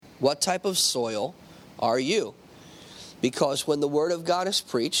What type of soil are you? Because when the Word of God is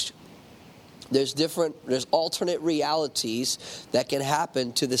preached, there's alternate realities that can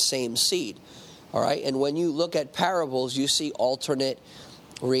happen to the same seed. All right? And when you look at parables, you see alternate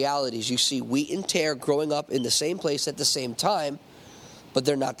realities. You see wheat and tare growing up in the same place at the same time, but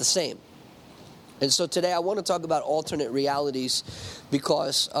they're not the same. And so today I want to talk about alternate realities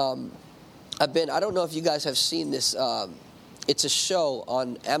because I don't know if you guys have seen this. It's a show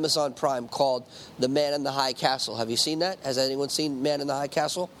on Amazon Prime called The Man in the High Castle. Have you seen that? Has anyone seen Man in the High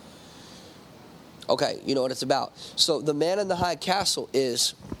Castle? Okay, you know what it's about. So The Man in the High Castle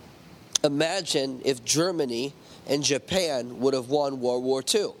is, imagine if Germany and Japan would have won World War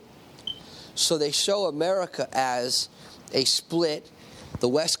II. So they show America as a split. The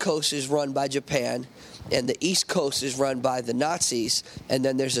West Coast is run by Japan, and the East Coast is run by the Nazis, and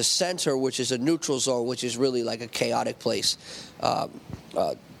then there's a center, which is a neutral zone, which is really like a chaotic place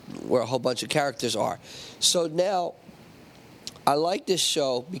where a whole bunch of characters are. So now, I like this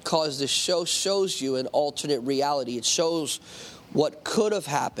show because the show shows you an alternate reality. It shows what could have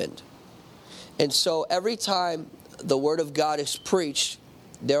happened. And so every time the Word of God is preached,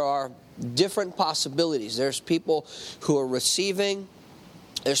 there are different possibilities. There's people who are receiving.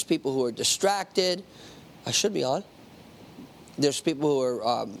 There's people who are distracted. I should be on. There's people who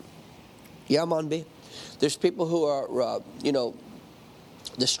are, I'm on B. There's people who are,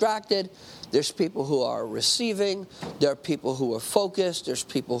 distracted. There's people who are receiving. There are people who are focused. There's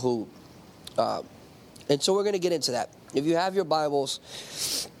people who, and so we're going to get into that. If you have your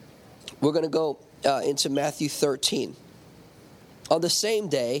Bibles, we're going to go into Matthew 13. On the same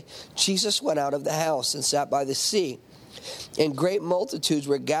day, Jesus went out of the house and sat by the sea, and great multitudes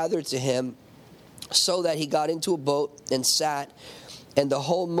were gathered to him, so that he got into a boat and sat, and the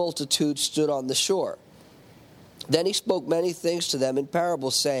whole multitude stood on the shore. Then he spoke many things to them in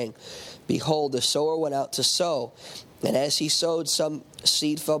parables, saying, Behold, the sower went out to sow, and as he sowed, some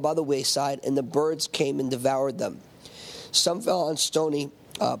seed fell by the wayside, and the birds came and devoured them. Some fell on stony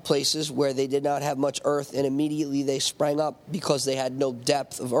places where they did not have much earth, and immediately they sprang up because they had no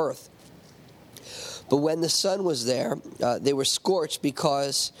depth of earth. But when the sun was there, they were scorched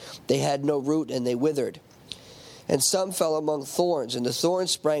because they had no root, and they withered. And some fell among thorns, and the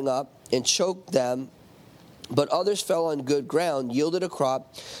thorns sprang up and choked them. But others fell on good ground, yielded a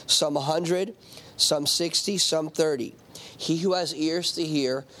crop, some 100, some 60, some 30. He who has ears to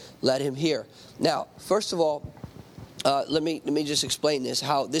hear, let him hear. Now, first of all, let me just explain this.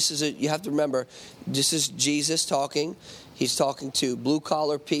 How this is you have to remember, this is Jesus talking. He's talking to blue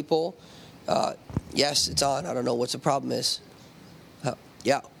collar people. Yes, it's on. I don't know what the problem is.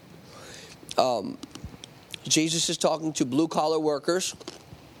 Jesus is talking to blue collar workers.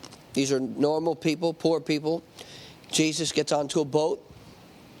 These are normal people, poor people. Jesus gets onto a boat,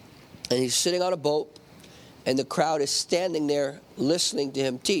 and he's sitting on a boat, and the crowd is standing there listening to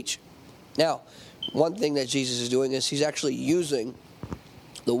him teach. Now, one thing that Jesus is doing is he's actually using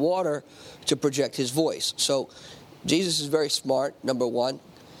the water to project his voice. So Jesus is very smart, number one,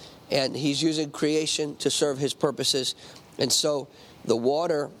 and he's using creation to serve his purposes. And so the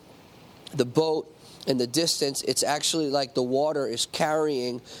water, the boat, and the distance, it's actually like the water is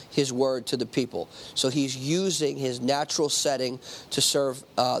carrying his word to the people. So he's using his natural setting to serve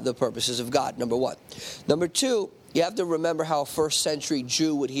the purposes of God, number one. Number two, you have to remember how a first century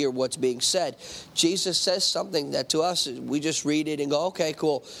Jew would hear what's being said. Jesus says something that to us, we just read it and go, okay,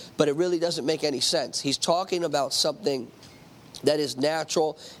 cool. But it really doesn't make any sense. He's talking about something that is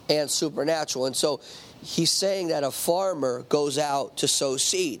natural and supernatural. And so he's saying that a farmer goes out to sow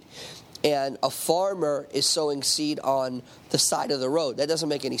seed. And a farmer is sowing seed on the side of the road. That doesn't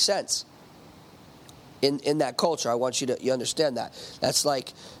make any sense in that culture. I want you understand that. That's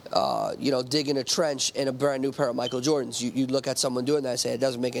like, digging a trench in a brand new pair of Michael Jordans. You look at someone doing that and say, it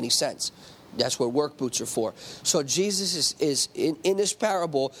doesn't make any sense. That's what work boots are for. So Jesus is in this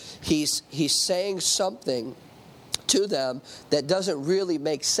parable, he's saying something to them that doesn't really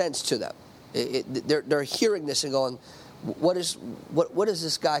make sense to them. They're hearing this and going, what is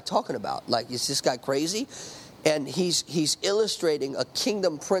this guy talking about? Like, is this guy crazy? And he's illustrating a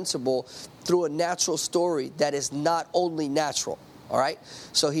kingdom principle through a natural story that is not only natural. All right.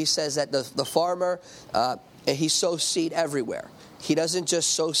 So he says that the farmer he sows seed everywhere. He doesn't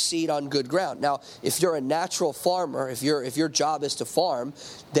just sow seed on good ground. Now, if you're a natural farmer, if your job is to farm,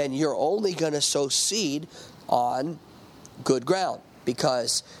 then you're only going to sow seed on good ground,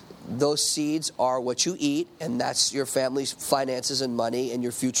 because those seeds are what you eat, and that's your family's finances and money and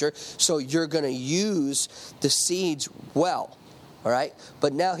your future. So you're going to use the seeds well. All right?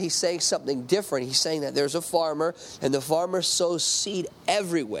 But now he's saying something different. He's saying that there's a farmer, and the farmer sows seed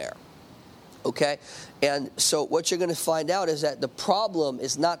everywhere. Okay? And so what you're going to find out is that the problem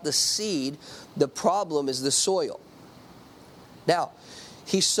is not the seed. The problem is the soil. Now,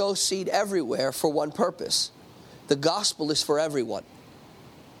 he sows seed everywhere for one purpose. The gospel is for everyone.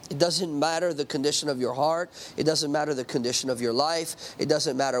 It doesn't matter the condition of your heart. It doesn't matter the condition of your life. It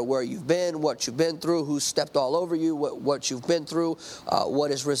doesn't matter where you've been, what you've been through, who stepped all over you, what you've been through,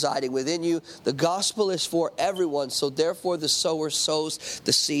 what is residing within you. The gospel is for everyone, so therefore the sower sows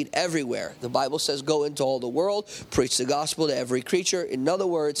the seed everywhere. The Bible says, go into all the world, preach the gospel to every creature. In other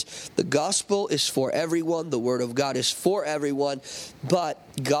words, the gospel is for everyone. The word of God is for everyone, but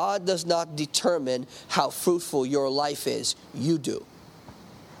God does not determine how fruitful your life is. You do.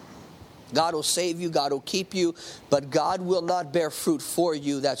 God will save you, God will keep you, but God will not bear fruit for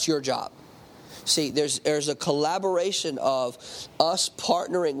you. That's your job. See, there's a collaboration of us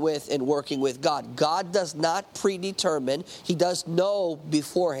partnering with and working with God. God does not predetermine. He does know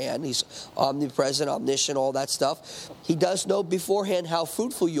beforehand. He's omnipresent, omniscient, all that stuff. He does know beforehand how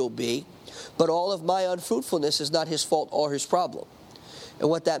fruitful you'll be, but all of my unfruitfulness is not his fault or his problem. And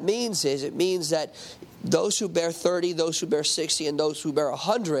what that means is, it means that those who bear 30, those who bear 60, and those who bear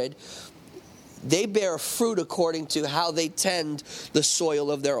 100, they bear fruit according to how they tend the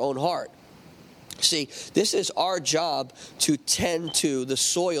soil of their own heart. See, this is our job to tend to the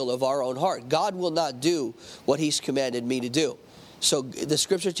soil of our own heart. God will not do what he's commanded me to do. So the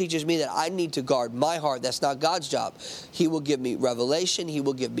scripture teaches me that I need to guard my heart. That's not God's job. He will give me revelation. He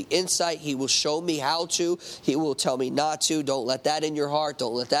will give me insight. He will show me how to. He will tell me not to. Don't let that in your heart.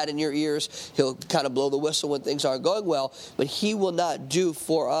 Don't let that in your ears. He'll kind of blow the whistle when things aren't going well. But he will not do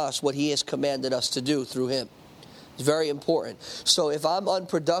for us what he has commanded us to do through him. It's very important. So if I'm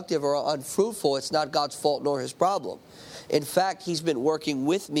unproductive or unfruitful, it's not God's fault nor his problem. In fact, he's been working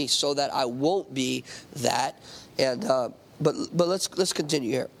with me so that I won't be that. And But let's continue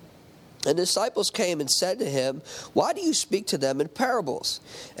here. And the disciples came and said to him, why do you speak to them in parables?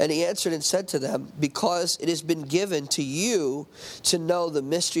 And he answered and said to them, because it has been given to you to know the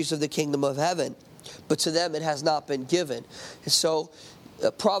mysteries of the kingdom of heaven, but to them it has not been given. And so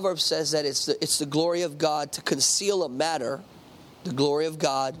Proverbs says that it's the glory of God to conceal a matter, the glory of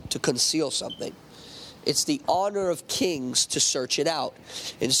God to conceal something. It's the honor of kings to search it out.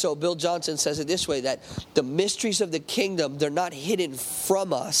 And so Bill Johnson says it this way, that the mysteries of the kingdom, they're not hidden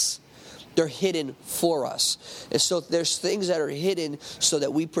from us. They're hidden for us. And so there's things that are hidden so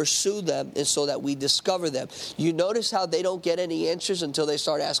that we pursue them and so that we discover them. You notice how they don't get any answers until they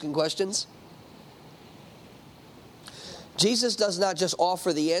start asking questions? Jesus does not just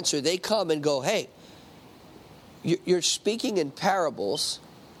offer the answer. They come and go, hey, you're speaking in parables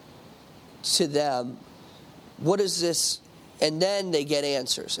to them. What is this? And then they get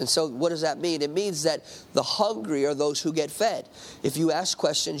answers. And so what does that mean? It means that the hungry are those who get fed. If you ask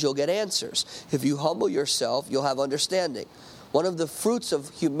questions, you'll get answers. If you humble yourself, you'll have understanding. One of the fruits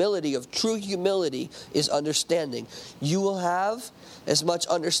of humility, of true humility, is understanding. You will have as much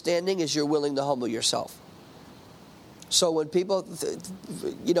understanding as you're willing to humble yourself. So when people,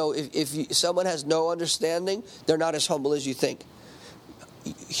 if someone has no understanding, they're not as humble as you think.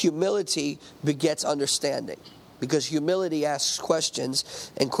 Humility begets understanding, because humility asks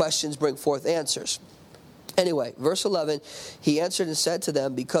questions, and questions bring forth answers. Anyway, verse 11, he answered and said to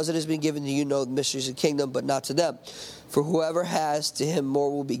them, because it has been given to you know the mysteries of the kingdom, but not to them. For whoever has, to him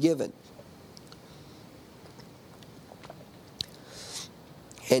more will be given,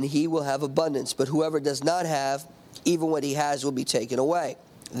 and he will have abundance. But whoever does not have, even what he has will be taken away.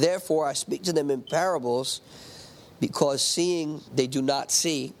 Therefore I speak to them in parables, because seeing they do not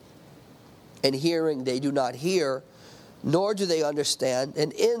see, and hearing they do not hear, nor do they understand,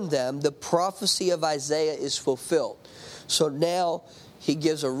 and in them the prophecy of Isaiah is fulfilled. So now he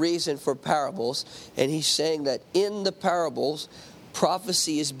gives a reason for parables, and he's saying that in the parables,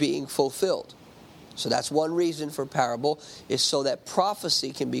 prophecy is being fulfilled. So that's one reason for parable, is so that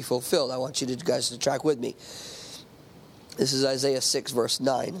prophecy can be fulfilled. I want you guys to track with me. This is Isaiah 6, verse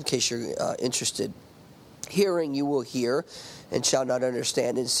 9, in case you're interested. Hearing you will hear and shall not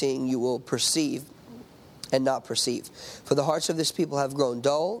understand, and seeing you will perceive and not perceive. For the hearts of this people have grown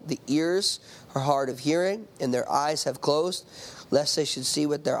dull, the ears are hard of hearing, and their eyes have closed, lest they should see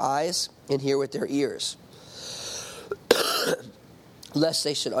with their eyes and hear with their ears, lest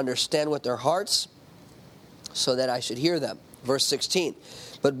they should understand with their hearts, so that I should hear them. Verse 16,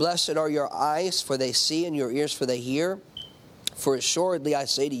 but blessed are your eyes, for they see, and your ears, for they hear. For assuredly I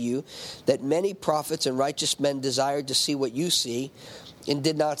say to you that many prophets and righteous men desired to see what you see, and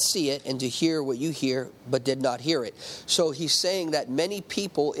did not see it, and to hear what you hear, but did not hear it. So he's saying that many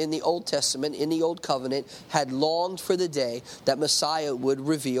people in the Old Testament, in the Old Covenant, had longed for the day that Messiah would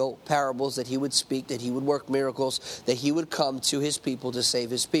reveal parables, that he would speak, that he would work miracles, that he would come to his people to save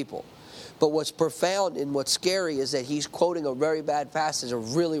his people. But what's profound and what's scary is that he's quoting a very bad passage, a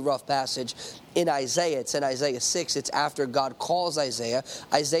really rough passage in Isaiah. It's in Isaiah 6. It's after God calls Isaiah.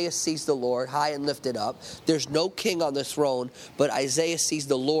 Isaiah sees the Lord high and lifted up. There's no king on the throne, but Isaiah sees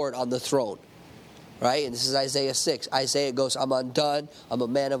the Lord on the throne. Right? And this is Isaiah 6. Isaiah goes, I'm undone. I'm a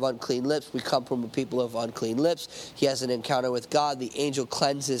man of unclean lips. We come from a people of unclean lips. He has an encounter with God. The angel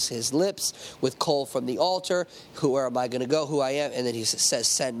cleanses his lips with coal from the altar. Where am I going to go? Who I am? And then he says,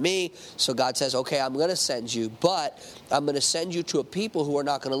 send me. So God says, okay, I'm going to send you. But I'm going to send you to a people who are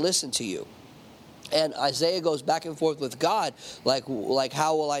not going to listen to you. And Isaiah goes back and forth with God, like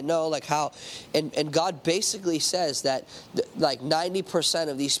how will I know, like how, and God basically says that like 90%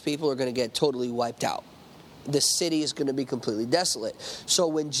 of these people are going to get totally wiped out. The city is going to be completely desolate. So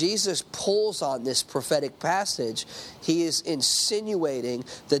when Jesus pulls on this prophetic passage, he is insinuating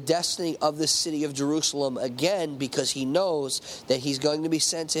the destiny of the city of Jerusalem again, because he knows that he's going to be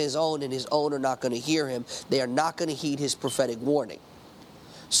sent to his own, and his own are not going to hear him. They are not going to heed his prophetic warning.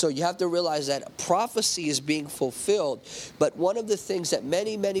 So you have to realize that prophecy is being fulfilled. But one of the things that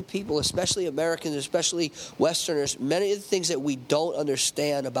many, many people, especially Americans, especially Westerners, many of the things that we don't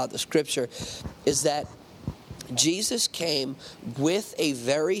understand about the Scripture is that Jesus came with a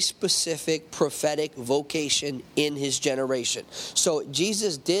very specific prophetic vocation in his generation. So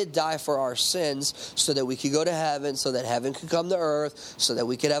Jesus did die for our sins so that we could go to heaven, so that heaven could come to earth, so that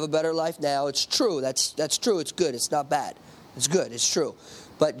we could have a better life now. It's true. That's true. It's good. It's not bad. It's good. It's true.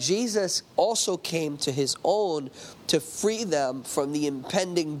 But Jesus also came to his own to free them from the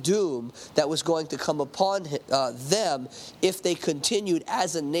impending doom that was going to come upon them if they continued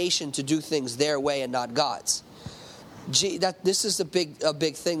as a nation to do things their way and not God's. This is a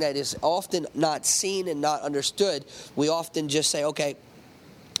big thing that is often not seen and not understood. We often just say, okay,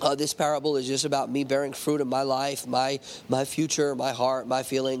 this parable is just about me bearing fruit in my life, my future, my heart, my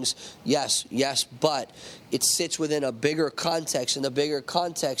feelings. Yes, but it sits within a bigger context, and the bigger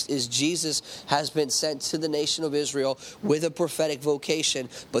context is Jesus has been sent to the nation of Israel with a prophetic vocation,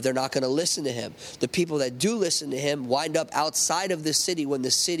 but they're not going to listen to him. The people that do listen to him wind up outside of the city when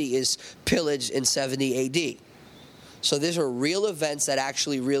the city is pillaged in 70 A.D. So these are real events that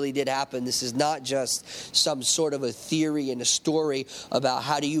actually really did happen. This is not just some sort of a theory and a story about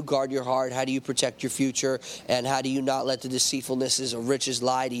how do you guard your heart, how do you protect your future, and how do you not let the deceitfulnesses of riches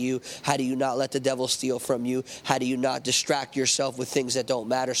lie to you, how do you not let the devil steal from you, how do you not distract yourself with things that don't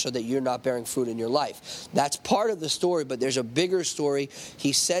matter so that you're not bearing fruit in your life. That's part of the story, but there's a bigger story.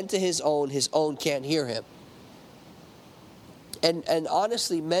 He's sent to his own can't hear him. And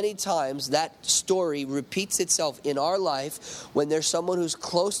honestly, many times that story repeats itself in our life when there's someone who's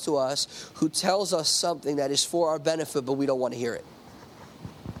close to us who tells us something that is for our benefit, but we don't want to hear it.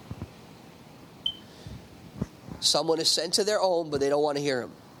 Someone is sent to their own, but they don't want to hear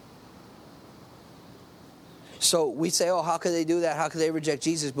him. So we say, oh, how could they do that? How could they reject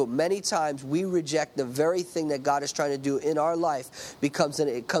Jesus? But many times we reject the very thing that God is trying to do in our life. It comes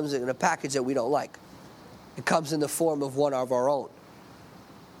in a package that we don't like. It comes in the form of one of our own.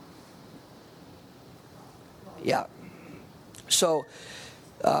 Yeah. So,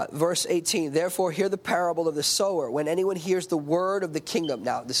 verse 18, therefore hear the parable of the sower. When anyone hears the word of the kingdom.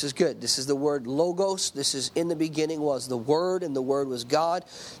 Now, this is good. This is the word logos. This is in the beginning was the word, and the word was God.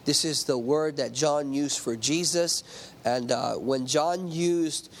 This is the word that John used for Jesus. And when John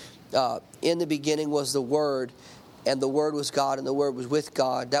used in the beginning was the word, and the Word was God, and the Word was with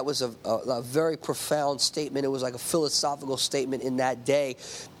God. That was a very profound statement. It was like a philosophical statement in that day.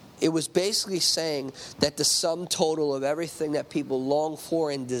 It was basically saying that the sum total of everything that people long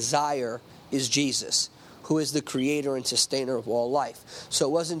for and desire is Jesus, who is the creator and sustainer of all life. So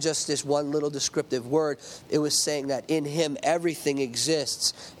it wasn't just this one little descriptive word. It was saying that in him everything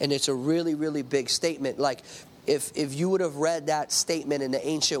exists, and it's a really, really big statement. Like, if you would have read that statement in the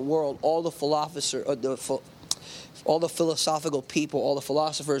ancient world, all the philosophical people, all the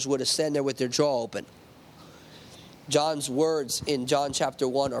philosophers would have stand there with their jaw open. John's words in John chapter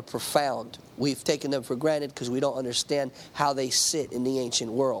 1 are profound. We've taken them for granted because we don't understand how they sit in the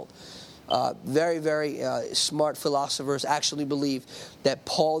ancient world. Very, very smart philosophers actually believe that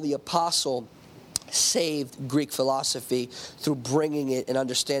Paul the Apostle saved Greek philosophy through bringing it an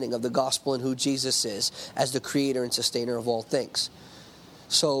understanding of the gospel and who Jesus is as the creator and sustainer of all things.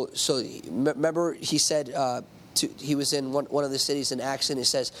 So remember he said... he was in one of the cities in Acts, and it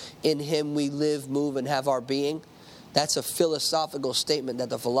says, in him we live, move, and have our being. That's a philosophical statement that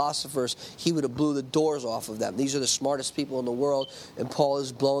the philosophers, he would have blew the doors off of them. These are the smartest people in the world, and Paul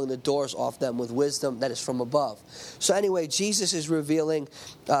is blowing the doors off them with wisdom that is from above. So anyway, Jesus is revealing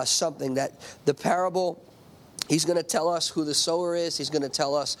something that the parable, he's going to tell us who the sower is. He's going to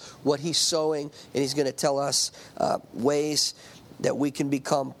tell us what he's sowing, and he's going to tell us ways that we can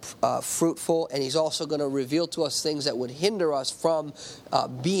become fruitful, and he's also going to reveal to us things that would hinder us from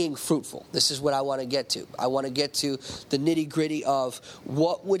being fruitful. This is what I want to get to. I want to get to the nitty-gritty of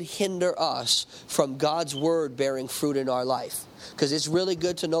what would hinder us from God's word bearing fruit in our life. Because it's really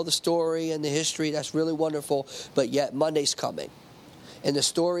good to know the story and the history. That's really wonderful. But yet Monday's coming. And the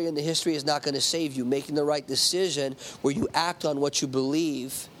story and the history is not going to save you. Making the right decision where you act on what you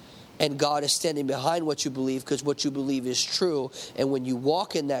believe, and God is standing behind what you believe, because what you believe is true. And when you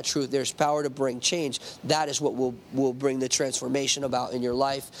walk in that truth, there's power to bring change. That is what will bring the transformation about in your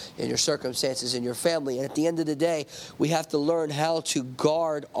life, in your circumstances, in your family. And at the end of the day, we have to learn how to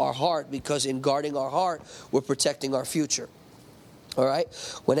guard our heart, because in guarding our heart, we're protecting our future. All right?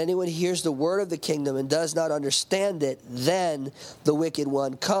 When anyone hears the word of the kingdom and does not understand it, then the wicked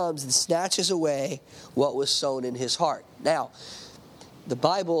one comes and snatches away what was sown in his heart. Now, the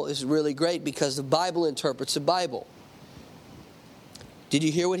Bible is really great because the Bible interprets the Bible. Did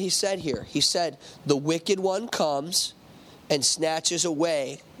you hear what he said here? He said, the wicked one comes and snatches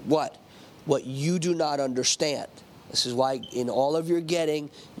away what? What you do not understand. This is why in all of your getting,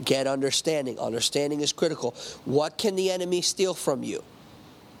 get understanding. Understanding is critical. What can the enemy steal from you?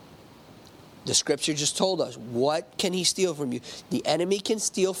 The scripture just told us. What can he steal from you? The enemy can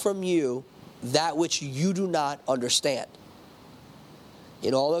steal from you that which you do not understand.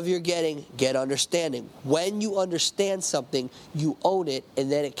 In all of your getting, get understanding. When you understand something, you own it,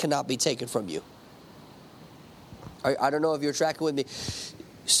 and then it cannot be taken from you. I don't know if you're tracking with me.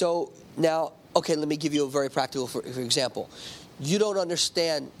 So now, okay, let me give you a very practical for example. You don't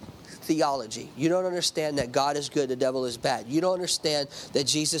understand theology. You don't understand that God is good, the devil is bad. You don't understand that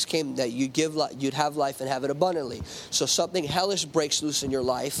Jesus came, that you'd have life and have it abundantly. So something hellish breaks loose in your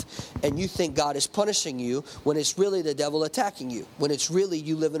life, and you think God is punishing you when it's really the devil attacking you. When it's really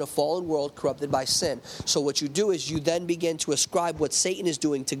you live in a fallen world corrupted by sin. So what you do is you then begin to ascribe what Satan is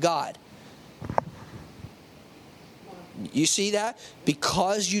doing to God. You see that?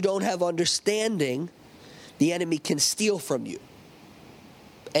 Because you don't have understanding, the enemy can steal from you.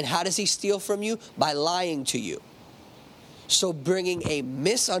 And how does he steal from you? By lying to you. So bringing a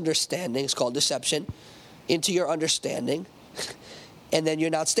misunderstanding, it's called deception, into your understanding, and then you're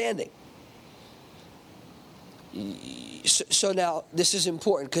not standing. So now, this is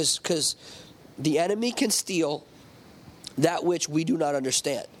important because the enemy can steal that which we do not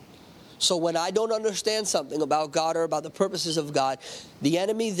understand. So when I don't understand something about God or about the purposes of God, the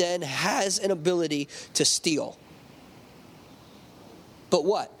enemy then has an ability to steal. But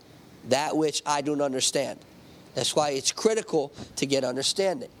what? That which I don't understand. That's why it's critical to get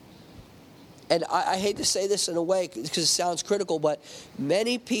understanding. And I hate to say this in a way because it sounds critical, but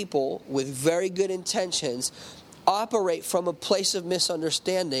many people with very good intentions operate from a place of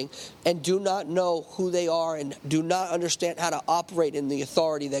misunderstanding and do not know who they are and do not understand how to operate in the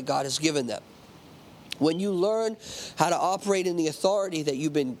authority that God has given them. When you learn how to operate in the authority that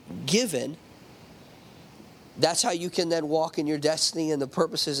you've been given, that's how you can then walk in your destiny and the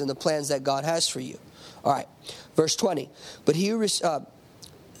purposes and the plans that God has for you. All right, verse 20. But he,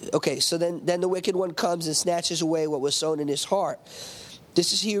 so then the wicked one comes and snatches away what was sown in his heart.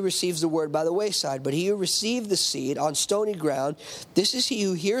 This is he who receives the word by the wayside. But he who received the seed on stony ground, this is he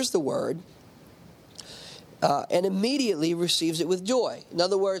who hears the word and immediately receives it with joy. In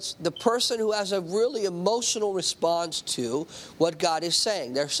other words, the person who has a really emotional response to what God is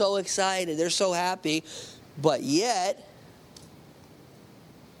saying. They're so excited, they're so happy, but yet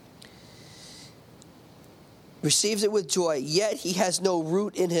receives it with joy, yet he has no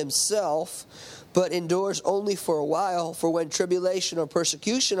root in himself, but endures only for a while. For when tribulation or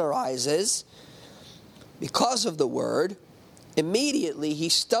persecution arises because of the word, immediately he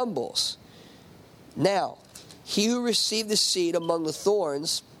stumbles. Now, he who received the seed among the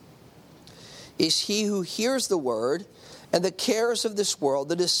thorns is he who hears the word, and the cares of this world,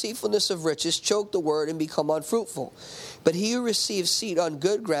 the deceitfulness of riches, choke the word and become unfruitful. But he who receives seed on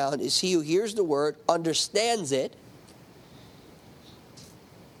good ground is he who hears the word, understands it,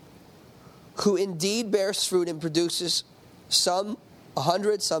 who indeed bears fruit and produces some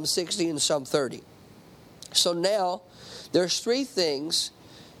 100, some 60, and some 30. So now, there's three things,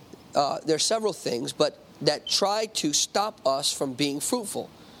 there's several things, but that try to stop us from being fruitful.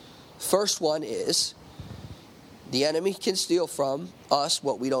 First one is, the enemy can steal from us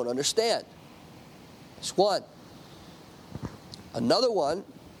what we don't understand. It's one. Another one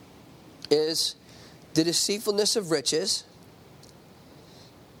is the deceitfulness of riches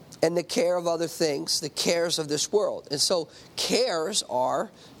and the care of other things, the cares of this world. And so cares are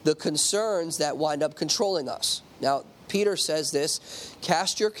the concerns that wind up controlling us. Now, Peter says this,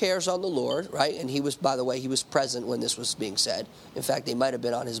 cast your cares on the Lord, right? And he was, by the way, he was present when this was being said. In fact, they might have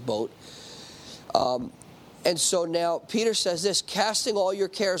been on his boat. And so now Peter says this, casting all your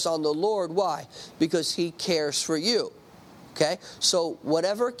cares on the Lord. Why? Because he cares for you. Okay? So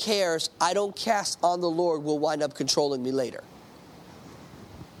whatever cares I don't cast on the Lord will wind up controlling me later.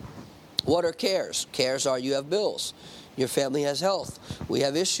 What are cares? Cares are you have bills. Your family has health. We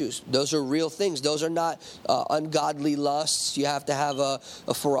have issues. Those are real things. Those are not ungodly lusts. You have to have a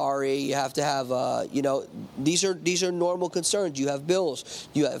Ferrari. You have to have, these are normal concerns. You have bills.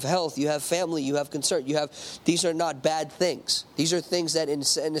 You have health. You have family. You have concern. These are not bad things. These are things that, in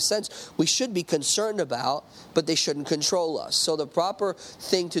a sense, we should be concerned about, but they shouldn't control us. So the proper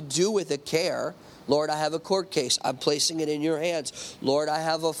thing to do with a care, Lord, I have a court case. I'm placing it in your hands. Lord, I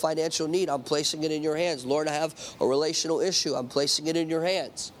have a financial need. I'm placing it in your hands. Lord, I have a relational issue. I'm placing it in your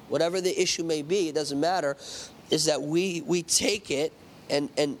hands. Whatever the issue may be, it doesn't matter, is that we take it and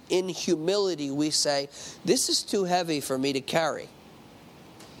in humility we say, this is too heavy for me to carry.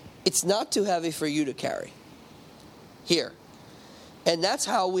 It's not too heavy for you to carry. Here. And that's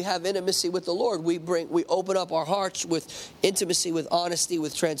how we have intimacy with the Lord. We open up our hearts with intimacy, with honesty,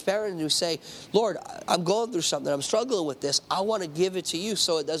 with transparency. And we say, Lord, I'm going through something. I'm struggling with this. I want to give it to you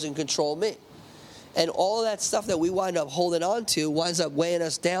so it doesn't control me. And all of that stuff that we wind up holding on to winds up weighing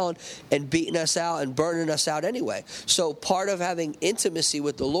us down and beating us out and burning us out anyway. So part of having intimacy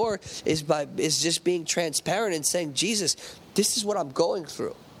with the Lord is just being transparent and saying, Jesus, this is what I'm going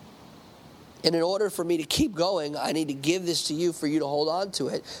through. And in order for me to keep going, I need to give this to you for you to hold on to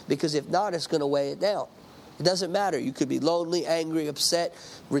it. Because if not, it's going to weigh it down. It doesn't matter. You could be lonely, angry, upset,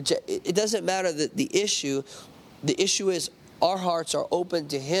 reject. It doesn't matter the issue. The issue is our hearts are open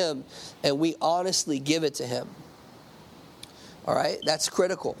to Him and we honestly give it to Him. All right? That's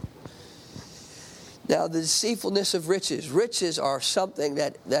critical. Now, the deceitfulness of riches. Riches are something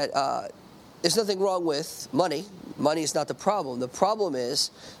that there's nothing wrong with money. Money is not the problem. The problem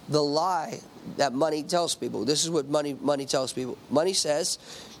is the lie that money tells people. This is what money tells people. Money says,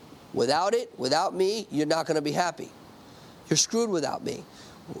 without me, you're not going to be happy. You're screwed without me.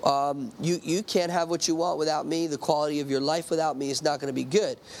 You can't have what you want without me. The quality of your life without me is not going to be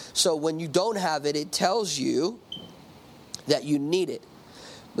good. So when you don't have it, it tells you that you need it.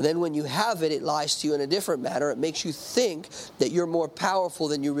 But then when you have it, it lies to you in a different manner. It makes you think that you're more powerful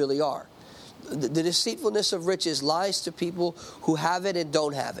than you really are. The deceitfulness of riches lies to people who have it and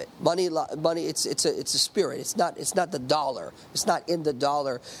don't have it. Money. It's a spirit. It's not the dollar. It's not in the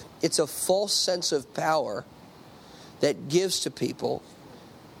dollar. It's a false sense of power that gives to people.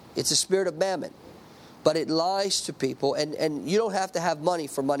 It's a spirit of mammon, but it lies to people. And you don't have to have money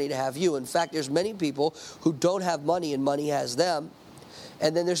for money to have you. In fact, there's many people who don't have money and money has them.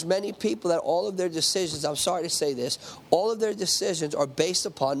 And then there's many people that all of their decisions, I'm sorry to say this, all of their decisions are based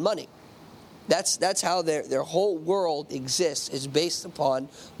upon money. That's how their whole world exists, is based upon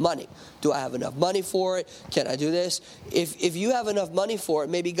money. Do I have enough money for it? Can I do this? If you have enough money for it,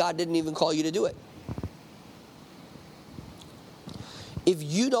 maybe God didn't even call you to do it. If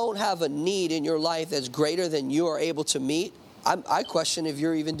you don't have a need in your life that's greater than you are able to meet, I question if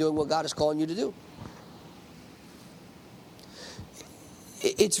you're even doing what God is calling you to do.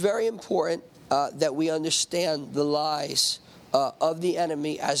 It's very important that we understand the lies of the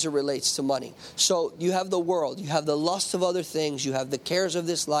enemy as it relates to money. So you have the world, you have the lust of other things, you have the cares of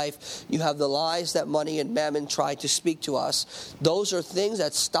this life, you have the lies that money and mammon try to speak to us. Those are things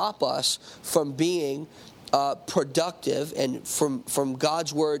that stop us from being productive and from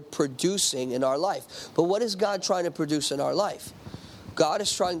God's word producing in our life. But what is God trying to produce in our life? God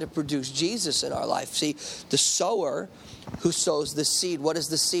is trying to produce Jesus in our life. See, the sower who sows the seed, what is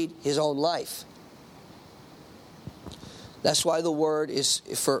the seed? His own life. That's why the word is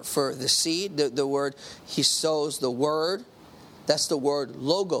for the seed, the word he sows the word. That's the word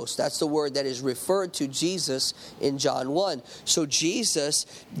logos. That's the word that is referred to Jesus in John 1. So Jesus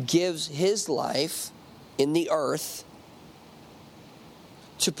gives his life in the earth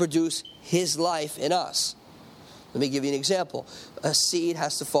to produce his life in us. Let me give you an example. A seed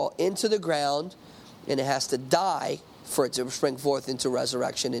has to fall into the ground and it has to die for it to spring forth into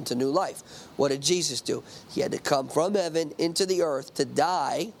resurrection, into new life. What did Jesus do? He had to come from heaven into the earth to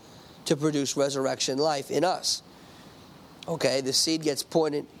die to produce resurrection life in us. Okay, the seed gets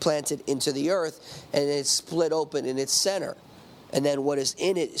planted into the earth and it's split open in its center. And then what is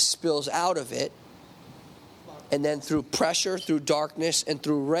in it spills out of it And then through pressure, through darkness, and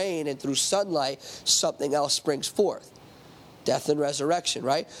through rain, and through sunlight, something else springs forth. Death and resurrection,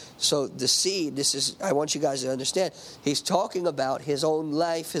 right? So the seed, I want you guys to understand, he's talking about his own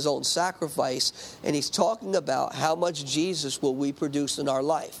life, his own sacrifice, and he's talking about how much Jesus will we produce in our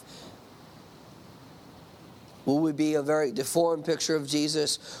life. Will we be a very deformed picture of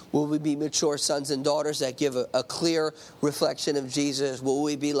Jesus? Will we be mature sons and daughters that give a clear reflection of Jesus? Will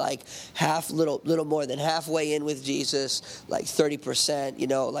we be like little more than halfway in with Jesus, like 30%,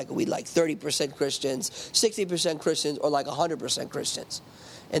 like 30% Christians, 60% Christians, or like 100% Christians?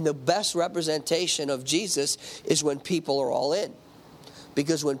 And the best representation of Jesus is when people are all in.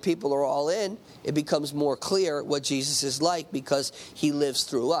 Because when people are all in, it becomes more clear what Jesus is like because he lives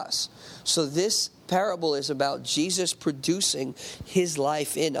through us. So this parable is about Jesus producing his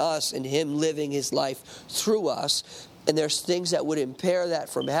life in us and him living his life through us. And there's things that would impair that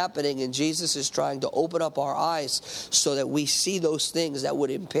from happening, and Jesus is trying to open up our eyes so that we see those things that would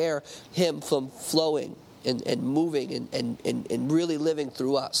impair him from flowing and moving and really living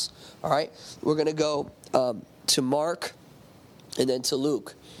through us. All right? We're going to go to Mark and then to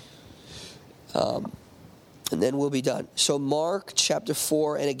Luke. And then we'll be done. So Mark chapter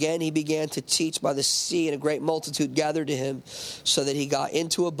 4, and again he began to teach by the sea, and a great multitude gathered to him, so that he got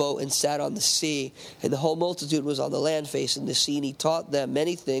into a boat and sat on the sea. And the whole multitude was on the land facing the sea, and he taught them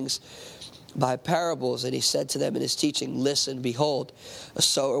many things by parables. And he said to them in his teaching, listen, behold, a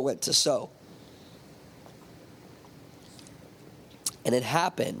sower went to sow. And it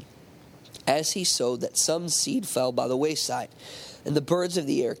happened, as he sowed, that some seed fell by the wayside, and the birds of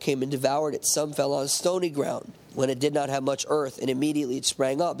the air came and devoured it. Some fell on stony ground, when it did not have much earth, and immediately it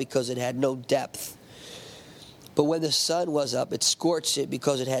sprang up, because it had no depth. But when the sun was up, it scorched it,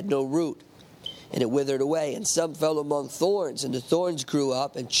 because it had no root, and it withered away. And some fell among thorns, and the thorns grew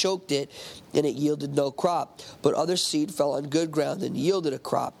up and choked it, and it yielded no crop. But other seed fell on good ground and yielded a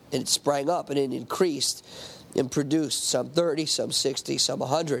crop, and it sprang up, and it increased and produced, some 30, some 60, some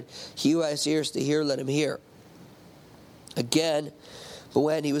 100. He who has ears to hear, let him hear. Again, but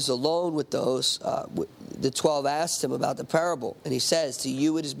when he was alone with those, the 12 asked him about the parable. And he says, to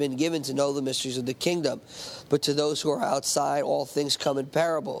you it has been given to know the mysteries of the kingdom, but to those who are outside, all things come in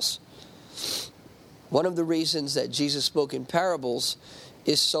parables. One of the reasons that Jesus spoke in parables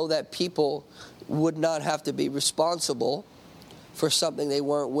is so that people would not have to be responsible for something they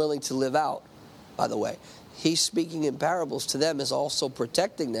weren't willing to live out, by the way. He's speaking in parables to them is also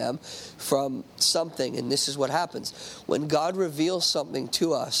protecting them from something. And this is what happens. When God reveals something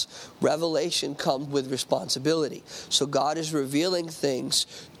to us, revelation comes with responsibility. So God is revealing things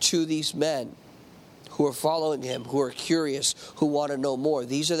to these men who are following him, who are curious, who want to know more.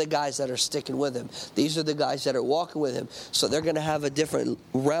 These are the guys that are sticking with him. These are the guys that are walking with him. So they're going to have a different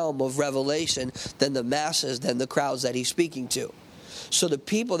realm of revelation than the masses, than the crowds that he's speaking to. So the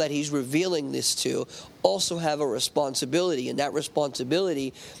people that he's revealing this to also have a responsibility, and that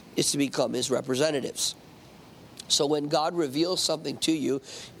responsibility is to become his representatives. So when God reveals something to you,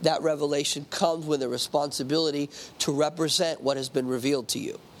 that revelation comes with a responsibility to represent what has been revealed to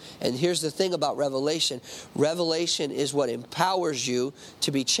you. And here's the thing about revelation. Revelation is what empowers you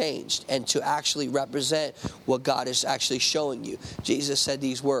to be changed and to actually represent what God is actually showing you. Jesus said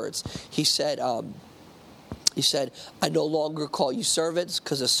these words. He said, I no longer call you servants,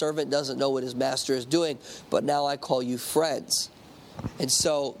 because a servant doesn't know what his master is doing, but now I call you friends. And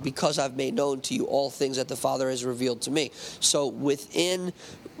so, because I've made known to you all things that the Father has revealed to me. So within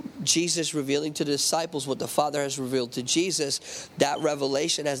Jesus revealing to the disciples what the Father has revealed to Jesus, that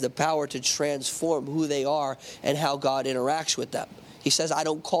revelation has the power to transform who they are and how God interacts with them. He says, I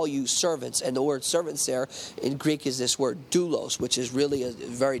don't call you servants. And the word servants there in Greek is this word doulos, which is really a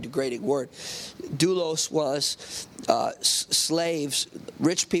very degrading word. Doulos was slaves.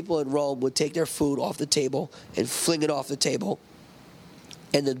 Rich people in Rome would take their food off the table and fling it off the table.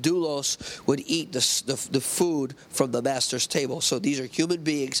 And the doulos would eat the food from the master's table. So these are human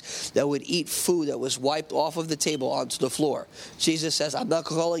beings that would eat food that was wiped off of the table onto the floor. Jesus says, I'm not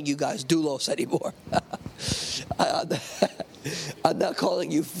calling you guys doulos anymore. I'm not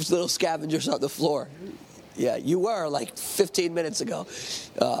calling you little scavengers on the floor. Yeah, you were like 15 minutes ago,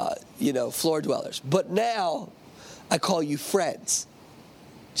 floor dwellers. But now I call you friends.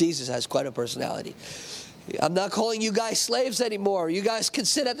 Jesus has quite a personality. I'm not calling you guys slaves anymore. You guys can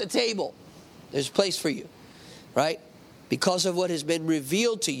sit at the table. There's a place for you, right? Because of what has been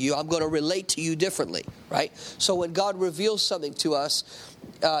revealed to you, I'm going to relate to you differently, right? So when God reveals something to us,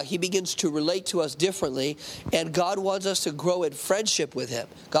 he begins to relate to us differently, and God wants us to grow in friendship with him.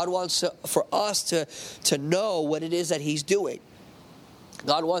 God wants for us to know what it is that he's doing.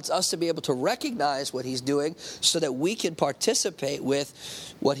 God wants us to be able to recognize what he's doing so that we can participate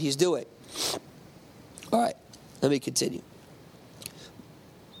with what he's doing. All right, let me continue.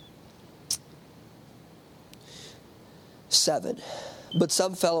 Seven. But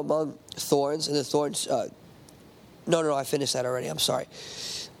some fell among thorns, and the thorns... No, I finished that already. I'm sorry.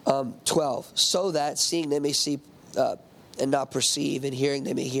 12. So that, seeing they may see and not perceive, and hearing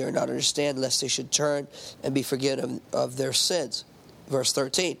they may hear and not understand, lest they should turn and be forgiven of their sins. Verse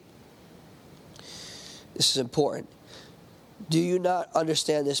 13. This is important. Do you not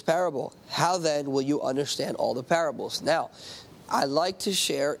understand this parable? How then will you understand all the parables? Now, I like to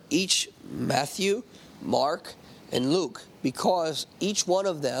share each Matthew, Mark, and Luke, because each one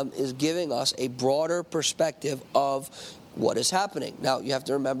of them is giving us a broader perspective of what is happening. Now, you have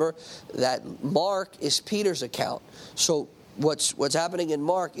to remember that Mark is Peter's account. So what's happening in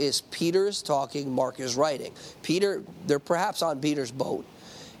Mark is Peter's talking, Mark is writing. They're perhaps on Peter's boat,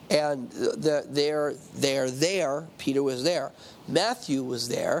 and they're there. Peter was there. Matthew was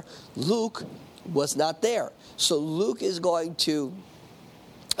there. Luke was not there. So Luke is going to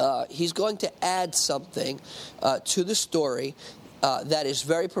he's going to add something to the story that is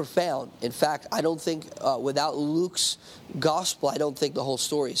very profound. In fact, I don't think without Luke's gospel, I don't think the whole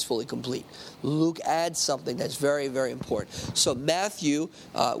story is fully complete. Luke adds something that's very, very important. So Matthew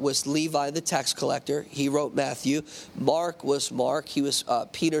was Levi the tax collector. He wrote Matthew. Mark was Mark. He was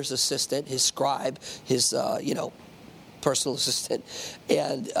Peter's assistant, his scribe, his personal assistant.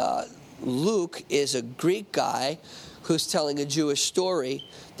 And Luke is a Greek guy who's telling a Jewish story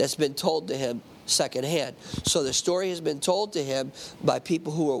that's been told to him secondhand. So the story has been told to him by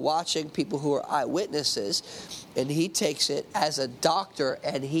people who are watching, people who are eyewitnesses, and he takes it as a doctor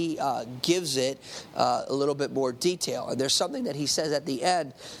and he gives it a little bit more detail. And there's something that he says at the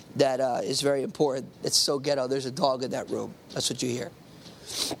end that is very important. It's so ghetto. There's a dog in that room. That's what you hear.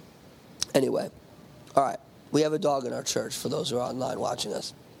 Anyway, all right. We have a dog in our church for those who are online watching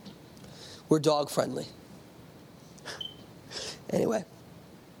us. We're dog friendly. Anyway,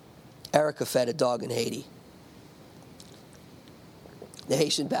 Erica fed a dog in Haiti. The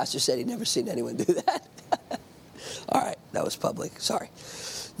Haitian pastor said he'd never seen anyone do that. All right, that was public. Sorry.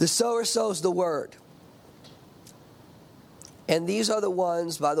 The sower sows the word. And these are the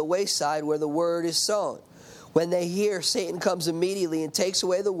ones by the wayside where the word is sown. When they hear, Satan comes immediately and takes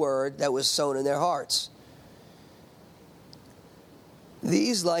away the word that was sown in their hearts.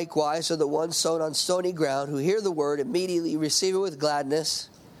 These likewise are the ones sown on stony ground who hear the word, immediately receive it with gladness.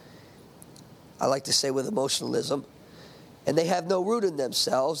 I like to say with emotionalism. And they have no root in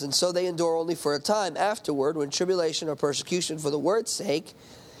themselves, and so they endure only for a time. Afterward, when tribulation or persecution for the word's sake,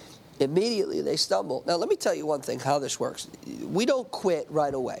 immediately they stumble. Now, let me tell you one thing, how this works. We don't quit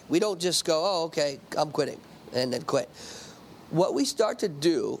right away. We don't just go, oh, okay, I'm quitting, and then quit. What we start to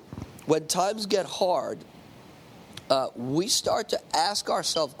do when times get hard, we start to ask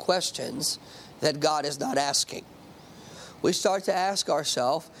ourselves questions that God is not asking. We start to ask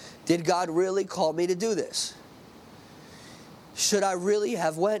ourselves, did God really call me to do this? Should I really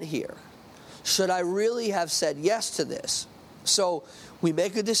have went here? Should I really have said yes to this? So we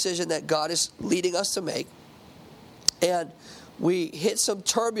make a decision that God is leading us to make, and we hit some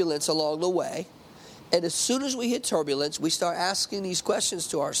turbulence along the way. And as soon as we hit turbulence, we start asking these questions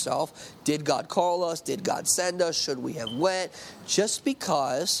to ourselves. Did God call us? Did God send us? Should we have went? Just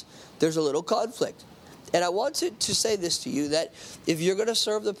because there's a little conflict. And I want to say this to you, that if you're going to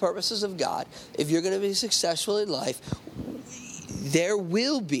serve the purposes of God, if you're going to be successful in life, there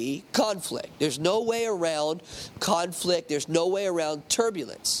will be conflict. There's no way around conflict. There's no way around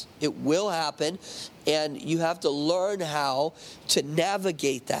turbulence. It will happen, and you have to learn how to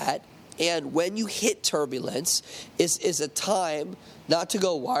navigate that. And when you hit turbulence, is a time not to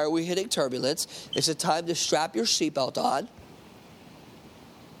go, why are we hitting turbulence? It's a time to strap your seatbelt on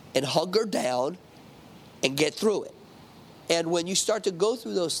and hunker down and get through it. And when you start to go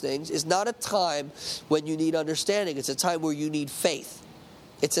through those things, it's not a time when you need understanding. It's a time where you need faith.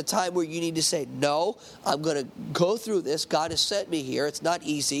 It's a time where you need to say, no, I'm going to go through this. God has sent me here. It's not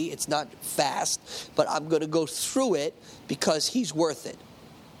easy. It's not fast. But I'm going to go through it because He's worth it.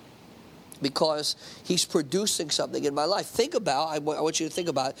 Because He's producing something in my life. Think about, I want you to think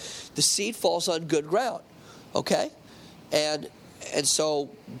about, the seed falls on good ground. Okay? And so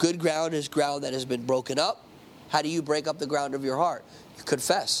good ground is ground that has been broken up. How do you break up the ground of your heart? You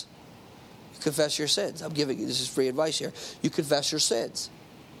confess. You confess your sins. I'm giving you, this is free advice here. You confess your sins.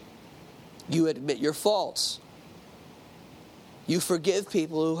 You admit your faults. You forgive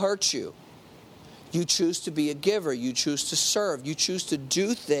people who hurt you. You choose to be a giver. You choose to serve. You choose to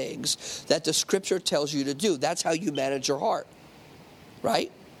do things that the Scripture tells you to do. That's how you manage your heart.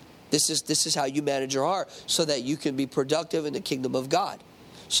 right? This is how you manage your heart so that you can be productive in the kingdom of God.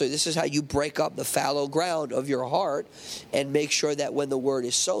 So this is how you break up the fallow ground of your heart and make sure that when the word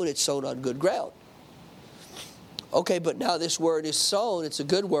is sown, it's sown on good ground. Okay, but now this word is sown. It's a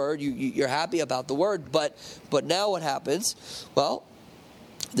good word. You're happy about the word. But now what happens? Well,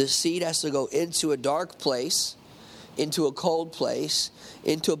 the seed has to go into a dark place, into a cold place,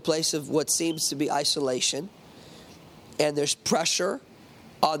 into a place of what seems to be isolation. And there's pressure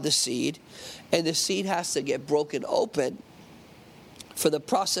on the seed. And the seed has to get broken open for the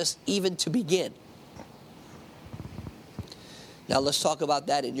process even to begin. Now let's talk about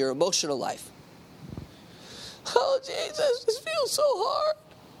that in your emotional life. Oh, Jesus, this feels so hard.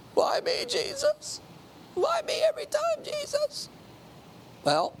 Why me, Jesus? Why me every time, Jesus?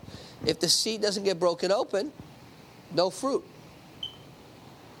 Well, if the seed doesn't get broken open, no fruit.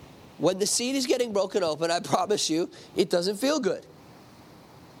 When the seed is getting broken open, I promise you, it doesn't feel good.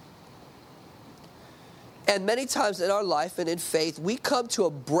 And many times in our life and in faith, we come to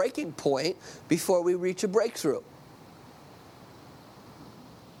a breaking point before we reach a breakthrough.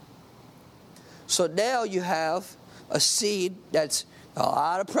 So now you have a seed that's a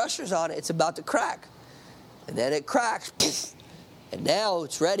lot of pressures on it. It's about to crack. And then it cracks. And now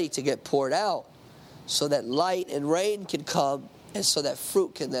it's ready to get poured out so that light and rain can come and so that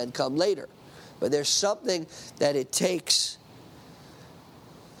fruit can then come later. But there's something that it takes.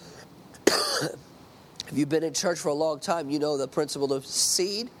 If you've been in church for a long time, you know the principle of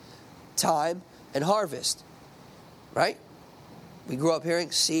seed, time, and harvest. Right? We grew up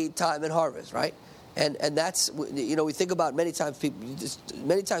hearing seed, time, and harvest, right? And that's, you know, we think about many times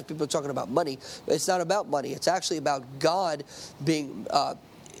people are talking about money, but it's not about money. It's actually about God being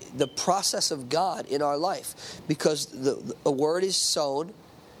the process of God in our life, because the word is sown,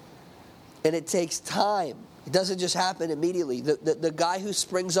 and it takes time. It doesn't just happen immediately. The guy who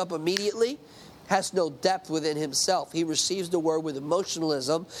springs up immediately has no depth within himself. He receives the word with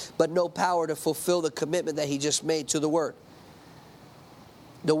emotionalism, but no power to fulfill the commitment that he just made to the word.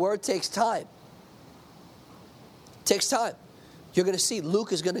 The word takes time. It takes time. You're going to see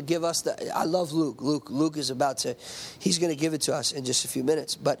Luke is going to give us I love Luke. Luke is about to, he's going to give it to us in just a few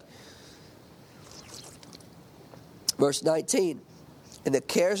minutes. But verse 19, and the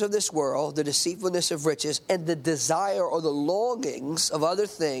cares of this world, the deceitfulness of riches, and the desire or the longings of other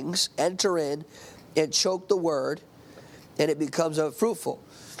things enter in and choke the word, and it becomes unfruitful.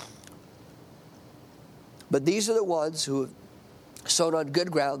 But these are the ones who have sown on good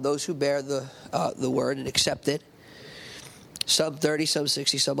ground, those who bear the word and accept it. Some 30, some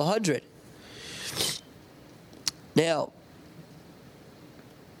 60, some 100. Now,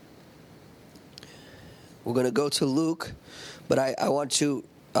 we're going to go to Luke, but I want to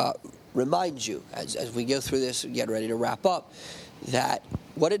remind you, as we go through this and get ready to wrap up, that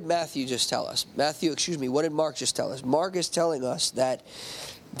what did Matthew just tell us? What did Mark just tell us? Mark is telling us that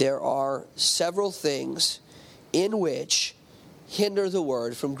there are several things in which hinder the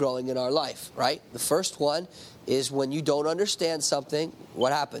word from growing in our life, right? The first one is when you don't understand something,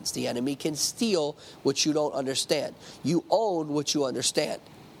 what happens? The enemy can steal what you don't understand. You own what you understand.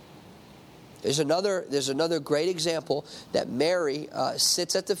 There's another great example that Mary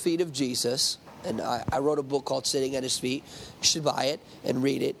sits at the feet of Jesus, and I wrote a book called Sitting at His Feet. You should buy it and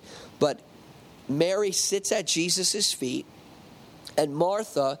read it. But Mary sits at Jesus' feet, and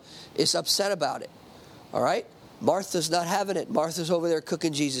Martha is upset about it. All right? Martha's not having it. Martha's over there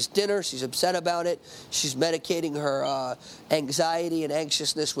cooking Jesus dinner. She's upset about it. She's medicating her anxiety and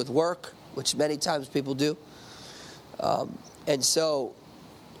anxiousness with work, which many times people do. And so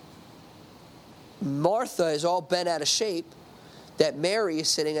Martha is all bent out of shape that Mary is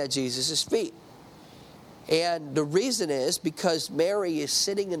sitting at Jesus' feet. And the reason is because Mary is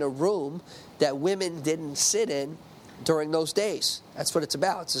sitting in a room that women didn't sit in during those days. That's what it's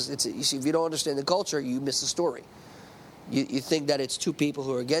about. You see, if you don't understand the culture, you miss the story. You think that it's two people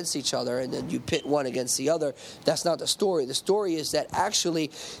who are against each other and then you pit one against the other. That's not the story. The story is that actually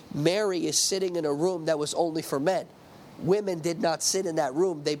Mary is sitting in a room that was only for men. Women did not sit in that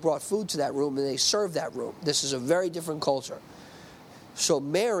room. They brought food to that room and they served that room. This is a very different culture. So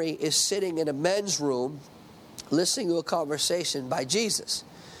Mary is sitting in a men's room listening to a conversation by Jesus.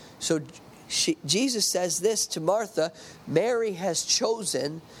 So Jesus says this to Martha: Mary has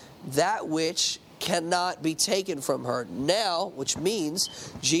chosen that which cannot be taken from her. Now, which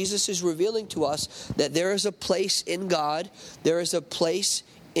means Jesus is revealing to us that there is a place in God, there is a place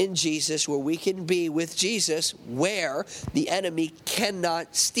in Jesus where we can be with Jesus where the enemy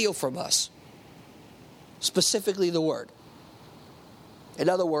cannot steal from us. Specifically the word. In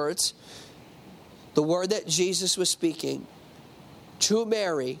other words, the word that Jesus was speaking to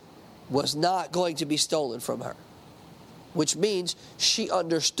Mary was not going to be stolen from her, which means she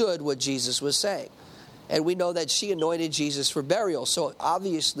understood what Jesus was saying. And we know that she anointed Jesus for burial. So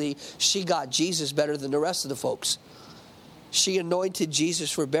obviously, she got Jesus better than the rest of the folks. She anointed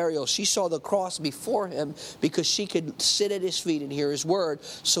Jesus for burial. She saw the cross before him because she could sit at his feet and hear his word,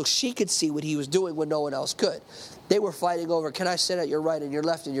 so she could see what he was doing when no one else could. They were fighting over, can I sit at your right and your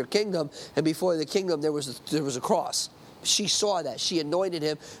left in your kingdom? And before the kingdom, there was a cross. She saw that. She anointed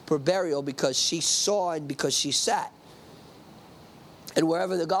him for burial because she saw and because she sat. And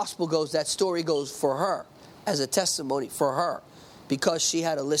wherever the gospel goes, that story goes for her, as a testimony for her, because she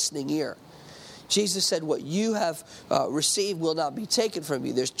had a listening ear. Jesus said, what you have received will not be taken from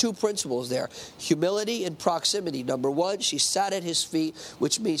you. There's two principles there. Humility and proximity. Number one, she sat at his feet,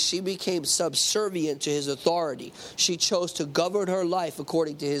 which means she became subservient to his authority. She chose to govern her life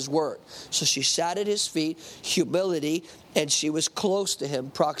according to his word. So she sat at his feet, humility, and she was close to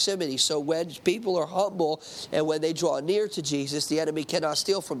him, proximity. So when people are humble and when they draw near to Jesus, the enemy cannot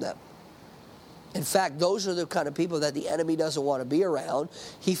steal from them. In fact, those are the kind of people that the enemy doesn't want to be around.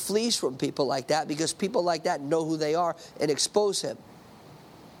 He flees from people like that because people like that know who they are and expose him.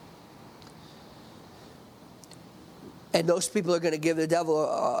 And those people are going to give the devil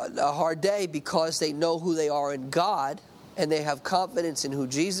a hard day because they know who they are in God, and they have confidence in who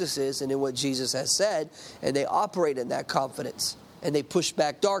Jesus is and in what Jesus has said, and they operate in that confidence, and they push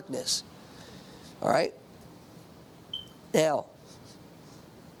back darkness. All right? Now,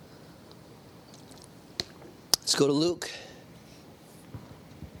 let's go to Luke.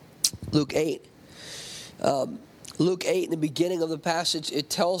 Luke 8. Luke 8, in the beginning of the passage, it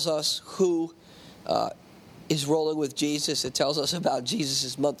tells us who is rolling with Jesus. It tells us about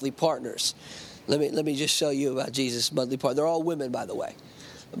Jesus' monthly partners. Let me just show you about Jesus' monthly partners. They're all women, by the way.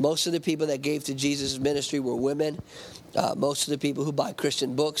 Most of the people that gave to Jesus' ministry were women. Most of the people who buy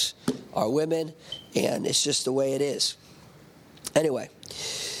Christian books are women, and it's just the way it is. Anyway,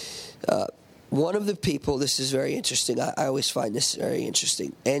 one of the people, this is very interesting. I always find this very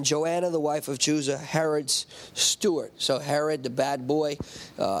interesting. And Joanna, the wife of Chusa, Herod's steward. So Herod, the bad boy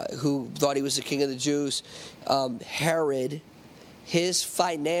who thought he was the king of the Jews. Herod, his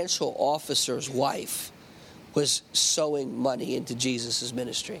financial officer's wife, was sowing money into Jesus'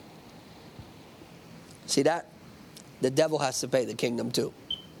 ministry. See that? The devil has to pay the kingdom too.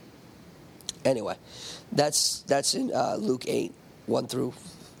 Anyway, that's in Luke 8, 1 through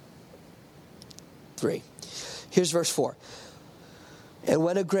 3. Here's verse 4. And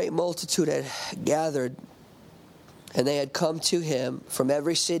when a great multitude had gathered, and they had come to him from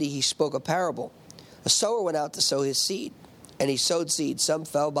every city, he spoke a parable. A sower went out to sow his seed. And he sowed seed. Some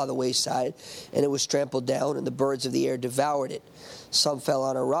fell by the wayside, and it was trampled down, and the birds of the air devoured it. Some fell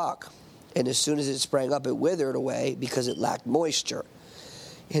on a rock, and as soon as it sprang up, it withered away because it lacked moisture.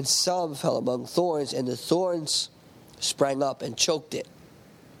 And some fell among thorns, and the thorns sprang up and choked it.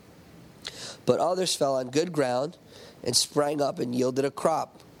 But others fell on good ground and sprang up and yielded a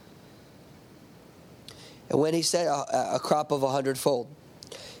crop. And when he said a crop of 100-fold.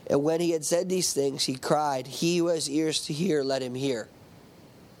 And when he had said these things, he cried, "He who has ears to hear, let him hear."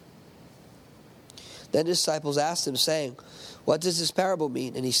 Then the disciples asked him, saying, "What does this parable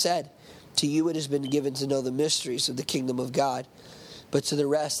mean?" And he said, "To you it has been given to know the mysteries of the kingdom of God, but to the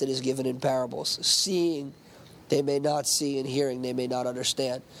rest it is given in parables. Seeing they may not see, and hearing they may not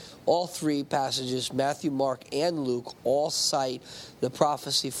understand." All three passages, Matthew, Mark, and Luke, all cite the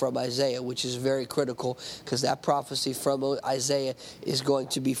prophecy from Isaiah, which is very critical because that prophecy from Isaiah is going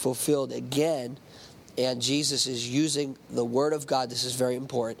to be fulfilled again. And Jesus is using the Word of God. This is very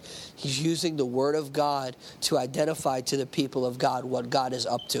important. He's using the Word of God to identify to the people of God what God is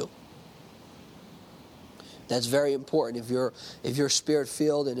up to. That's very important. If you're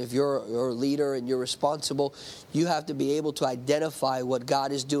spirit-filled and if you're a leader and you're responsible, you have to be able to identify what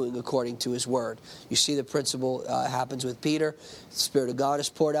God is doing according to His Word. You see the principle happens with Peter. The Spirit of God is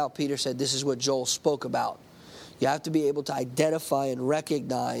poured out. Peter said, "This is what Joel spoke about." You have to be able to identify and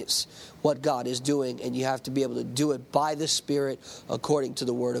recognize what God is doing, and you have to be able to do it by the Spirit according to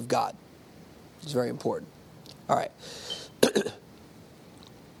the Word of God. It's very important. All right.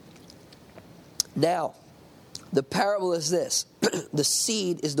 Now, the parable is this. The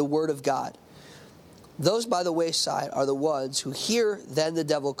seed is the Word of God. Those by the wayside are the ones who hear, then the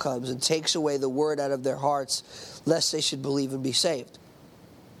devil comes and takes away the word out of their hearts, lest they should believe and be saved.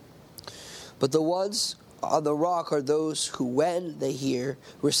 But the ones on the rock are those who, when they hear,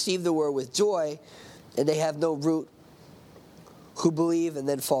 receive the word with joy, and they have no root, who believe and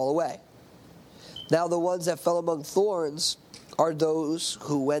then fall away. Now the ones that fell among thorns are those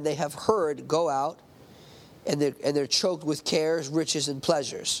who, when they have heard, go out and they're choked with cares, riches, and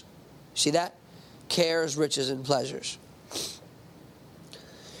pleasures. See that? Cares, riches, and pleasures.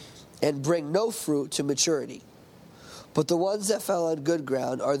 And bring no fruit to maturity. But the ones that fell on good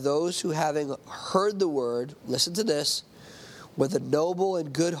ground are those who, having heard the word, listen to this, with a noble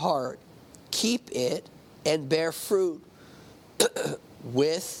and good heart, keep it and bear fruit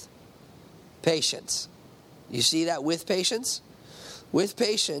with patience. You see that, with patience? With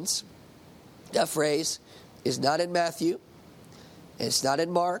patience, that phrase is not in Matthew, and it's not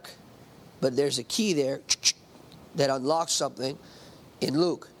in Mark, but there's a key there that unlocks something in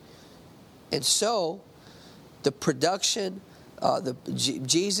Luke. And so, the production,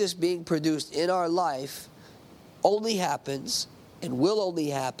 Jesus being produced in our life only happens and will only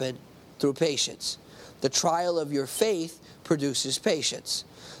happen through patience. The trial of your faith produces patience.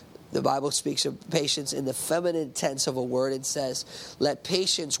 The Bible speaks of patience in the feminine tense of a word and says, let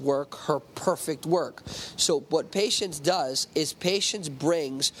patience work her perfect work. So what patience does is patience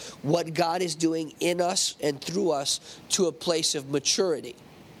brings what God is doing in us and through us to a place of maturity.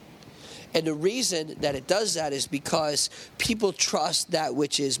 And the reason that it does that is because people trust that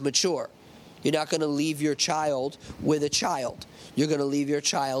which is mature. You're not going to leave your child with a child. You're going to leave your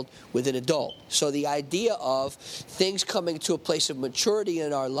child with an adult. So the idea of things coming to a place of maturity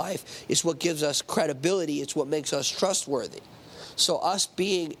in our life is what gives us credibility. It's what makes us trustworthy. So us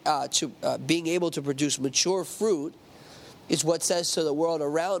being able to produce mature fruit is what says to the world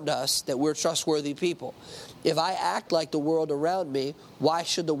around us that we're trustworthy people. If I act like the world around me, why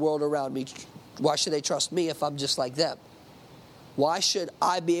should the world around me, why should they trust me if I'm just like them? Why should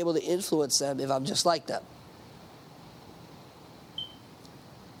I be able to influence them if I'm just like them?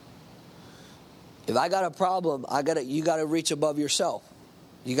 If I got a problem, you got to reach above yourself.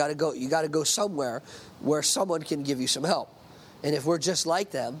 You got to go somewhere where someone can give you some help. And if we're just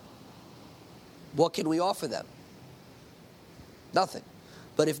like them, what can we offer them? Nothing.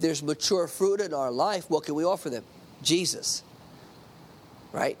 But if there's mature fruit in our life, what can we offer them? Jesus.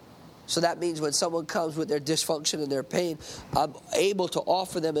 Right? So that means when someone comes with their dysfunction and their pain, I'm able to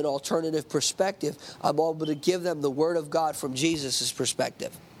offer them an alternative perspective. I'm able to give them the Word of God from Jesus'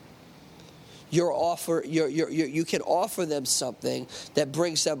 perspective. You can offer them something that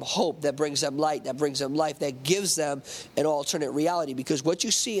brings them hope, that brings them light, that brings them life, that gives them an alternate reality. Because what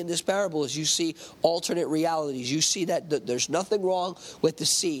you see in this parable is you see alternate realities. You see that there's nothing wrong with the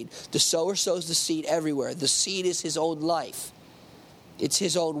seed. The sower sows the seed everywhere. The seed is his own life. It's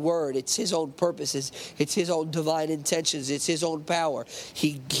his own word. It's his own purposes. It's his own divine intentions. It's his own power.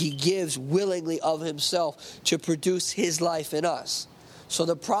 He gives willingly of himself to produce his life in us. So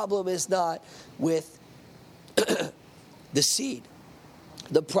the problem is not with the seed.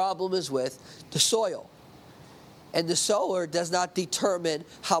 The problem is with the soil. And the sower does not determine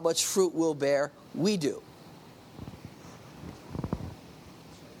how much fruit we'll bear. We do.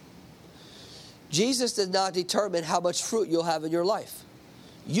 Jesus does not determine how much fruit you'll have in your life.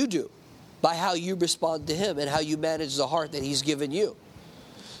 You do, by how you respond to him and how you manage the heart that he's given you.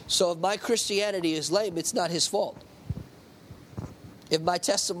 So if my Christianity is lame, it's not his fault. If my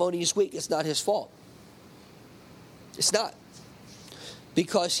testimony is weak, it's not his fault. It's not.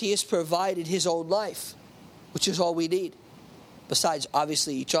 Because he has provided his own life, which is all we need. Besides,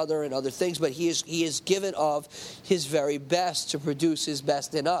 obviously, each other and other things, but he is given of his very best to produce his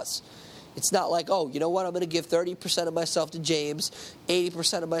best in us. It's not like, oh, you know what, I'm going to give 30% of myself to James,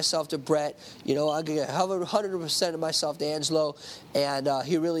 80% of myself to Brett, I'm going to give 100% of myself to Angelo, and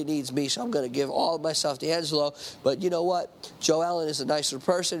he really needs me, so I'm going to give all of myself to Angelo. But you know what? Joe Allen is a nicer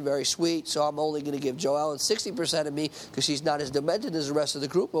person, very sweet, so I'm only going to give Joe Allen 60% of me because she's not as demented as the rest of the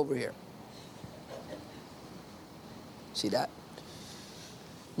group over here. See that?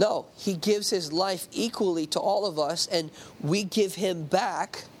 No, he gives his life equally to all of us, and we give him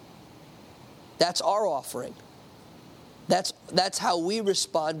back. That's our offering. That's how we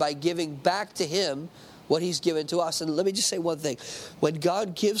respond, by giving back to him what he's given to us. And let me just say one thing. When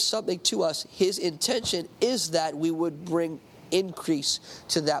God gives something to us, his intention is that we would bring increase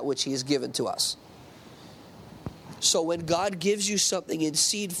to that which he has given to us. So when God gives you something in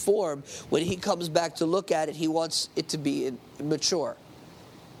seed form, when he comes back to look at it, he wants it to be mature.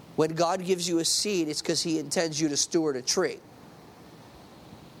 When God gives you a seed, it's because he intends you to steward a tree.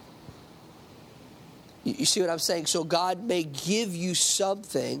 You see what I'm saying? So God may give you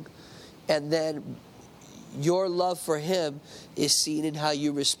something, and then your love for him is seen in how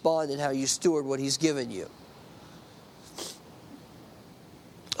you respond and how you steward what he's given you.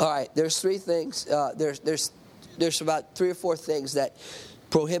 All right, there's three things. There's about 3 or 4 things that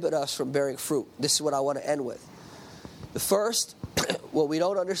prohibit us from bearing fruit. This is what I want to end with. The first, well, we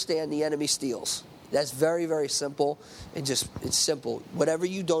don't understand the enemy steals. That's very, very simple. It's simple. Whatever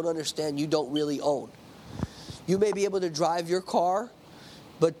you don't understand, you don't really own. You may be able to drive your car,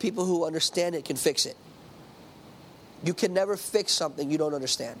 but people who understand it can fix it. You can never fix something you don't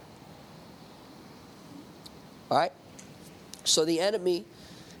understand. All right? So the enemy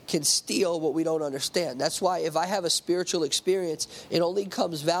can steal what we don't understand. That's why if I have a spiritual experience, it only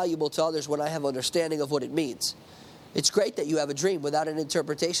becomes valuable to others when I have understanding of what it means. It's great that you have a dream. Without an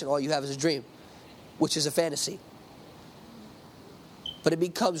interpretation, all you have is a dream, which is a fantasy. But it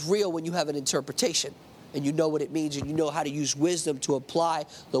becomes real when you have an interpretation and you know what it means and you know how to use wisdom to apply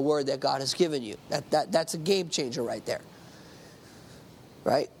the word that God has given you. That's a game changer right there.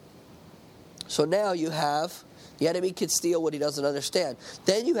 Right? So now you have, the enemy can steal what he doesn't understand.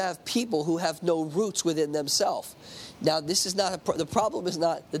 Then you have people who have no roots within themselves. Now, this is not the problem is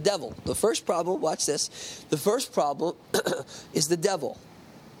not the devil. The first problem, watch this. The first problem is the devil.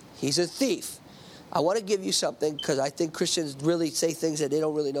 He's a thief. I want to give you something because I think Christians really say things that they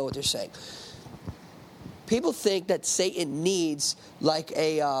don't really know what they're saying. People think that Satan needs like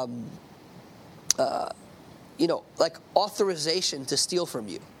a, like authorization to steal from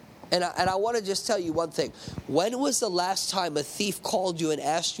you. And I want to just tell you one thing. When was the last time a thief called you and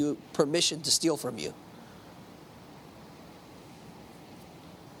asked you permission to steal from you?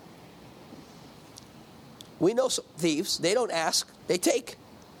 We know some thieves. They don't ask. They take.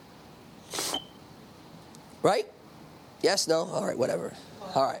 Right? Yes? No? All right, whatever.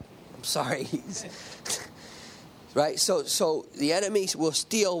 All right. I'm sorry. Right? So the enemy will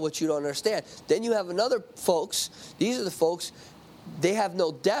steal what you don't understand. Then you have another folks. These are the folks. They have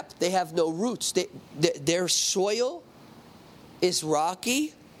no depth. They have no roots. Their soil is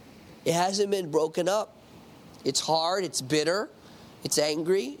rocky. It hasn't been broken up. It's hard. It's bitter. It's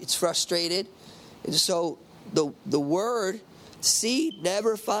angry. It's frustrated. And so the word, seed,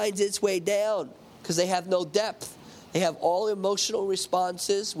 never finds its way down because they have no depth. They have all emotional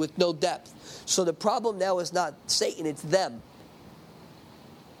responses with no depth. So the problem now is not Satan, it's them.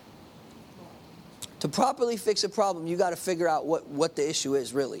 To properly fix a problem, you got to figure out what the issue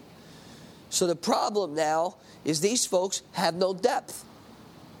is, really. So the problem now is these folks have no depth.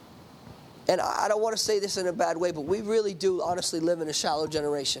 And I don't want to say this in a bad way, but we really do honestly live in a shallow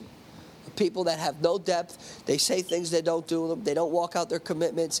generation. People that have no depth, they say things they don't do them, they don't walk out their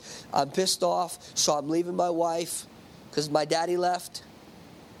commitments. I'm pissed off, so I'm leaving my wife because my daddy left.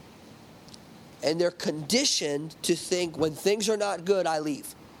 And they're conditioned to think when things are not good, I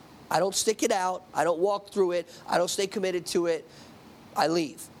leave. I don't stick it out. I don't walk through it. I don't stay committed to it. I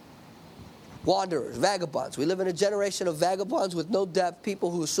leave. Wanderers, vagabonds. We live in a generation of vagabonds with no depth,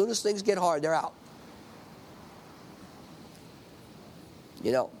 people who as soon as things get hard, they're out.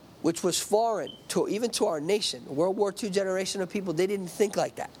 You know, which was foreign even to our nation. A World War II generation of people, they didn't think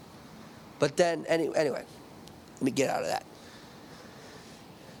like that. But then, anyway, let me get out of that.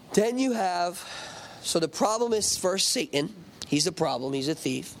 Then you have, so the problem is first Satan. He's the problem. He's a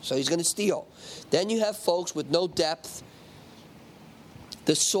thief. So he's going to steal. Then you have folks with no depth.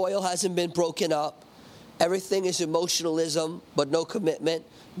 The soil hasn't been broken up. Everything is emotionalism, but no commitment.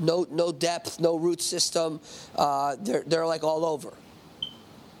 No depth, no root system. They're like all over.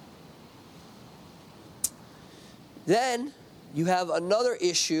 Then you have another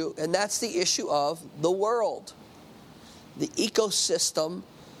issue, and that's the issue of the world. The ecosystem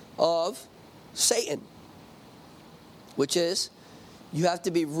of Satan. Which is, you have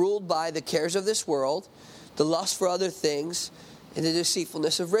to be ruled by the cares of this world, the lust for other things, and the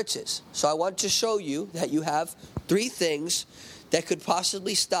deceitfulness of riches. So I want to show you that you have three things that could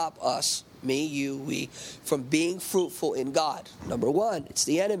possibly stop us, me, you, we, from being fruitful in God. Number one, it's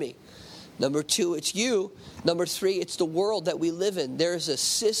the enemy. Number two, it's you. Number three, it's the world that we live in. There's a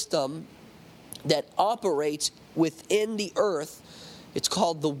system that operates within the earth. It's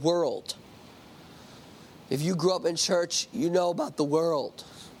called the world. If you grew up in church, you know about the world.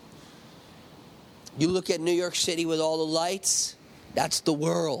 You look at New York City with all the lights, that's the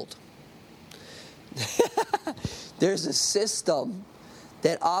world. There's a system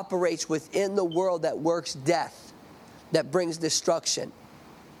that operates within the world that works death, that brings destruction.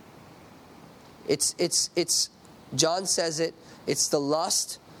 It's John says it's the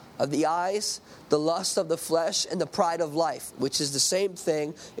lust of the eyes, the lust of the flesh, and the pride of life, which is the same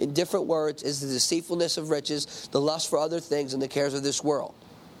thing in different words, is the deceitfulness of riches, the lust for other things, and the cares of this world.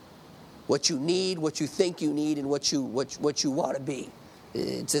 What you need, what you think you need, and what you want to be.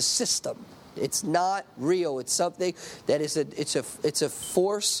 It's a system. It's not real. It's something that is it's a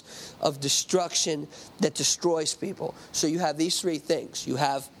force of destruction that destroys people. So you have these three things. You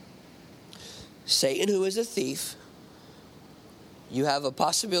have Satan, who is a thief, You have a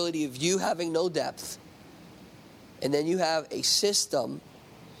possibility of you having no depth. And then you have a system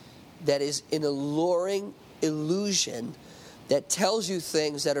that is an alluring illusion that tells you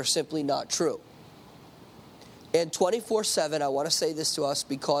things that are simply not true. And 24/7, I want to say this to us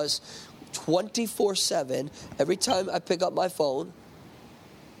because 24/7, every time I pick up my phone,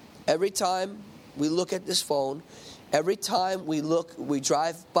 every time we look at this phone, every time we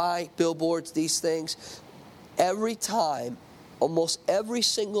drive by billboards, these things, every time, almost every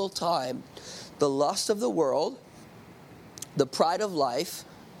single time, the lust of the world, the pride of life,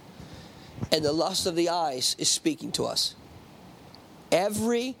 and the lust of the eyes is speaking to us.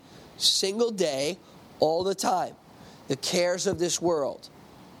 Every single day, all the time. The cares of this world.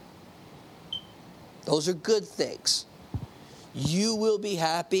 Those are good things. You will be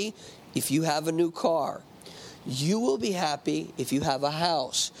happy if you have a new car. You will be happy if you have a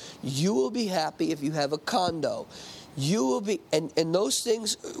house. You will be happy if you have a condo. You will be, and those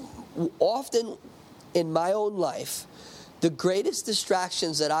things, often in my own life, the greatest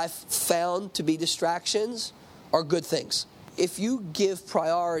distractions that I've found to be distractions are good things. If you give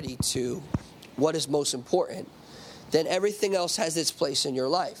priority to what is most important, then everything else has its place in your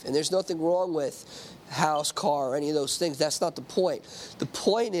life. And there's nothing wrong with house, car, or any of those things. That's not the point. The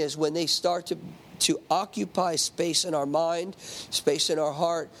point is when they start to occupy space in our mind, space in our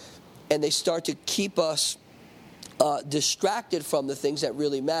heart, and they start to keep us distracted from the things that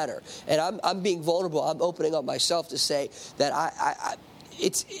really matter. And I'm being vulnerable. I'm opening up myself to say that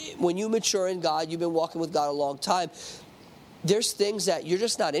it's when you mature in God, you've been walking with God a long time, there's things that you're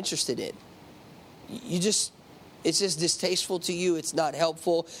just not interested in. It's just distasteful to you. It's not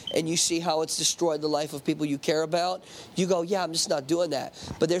helpful. And you see how it's destroyed the life of people you care about. You go, yeah, I'm just not doing that.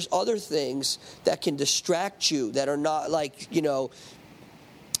 But there's other things that can distract you that are not like,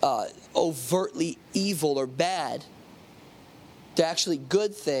 overtly evil or bad. They're actually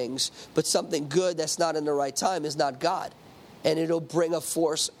good things, but something good that's not in the right time is not God. And it'll bring a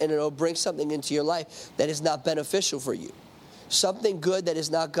force and it'll bring something into your life that is not beneficial for you. Something good that is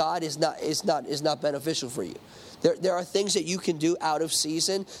not God is not beneficial for you. There are things that you can do out of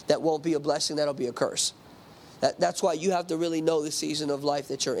season that won't be a blessing, that'll be a curse. That's why you have to really know the season of life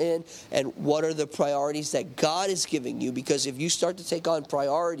that you're in and what are the priorities that God is giving you. Because if you start to take on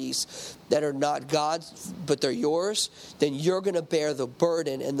priorities that are not God's, but they're yours, then you're going to bear the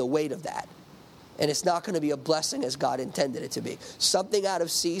burden and the weight of that. And it's not going to be a blessing as God intended it to be. Something out of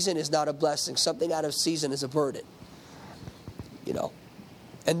season is not a blessing. Something out of season is a burden.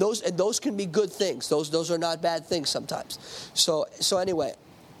 And those can be good things. Those are not bad things sometimes. So anyway,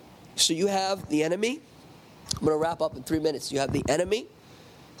 so you have the enemy. I'm going to wrap up in 3 minutes. You have the enemy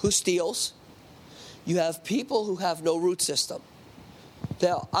who steals. You have people who have no root system.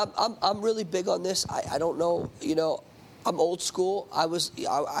 Now, I'm really big on this. I don't know, I'm old school.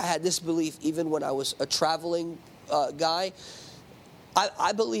 I had this belief even when I was a traveling guy.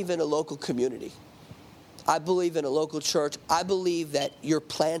 I believe in a local community. I believe in a local church. I believe that you're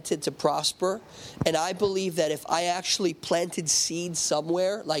planted to prosper. And I believe that if I actually planted seeds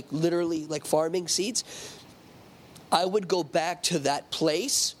somewhere, like literally like farming seeds, I would go back to that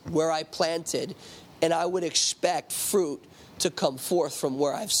place where I planted and I would expect fruit to come forth from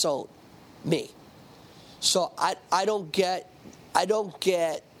where I've sown me. So I don't get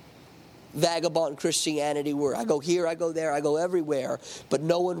vagabond Christianity where I go here, I go there, I go everywhere, but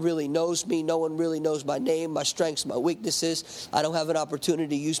no one really knows me. No one really knows my name, my strengths, my weaknesses. I don't have an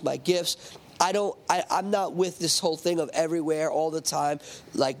opportunity to use my gifts. I'm not with this whole thing of everywhere all the time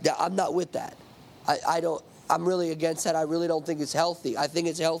like that. I'm not with that. I'm really against that. I really don't think it's healthy. I think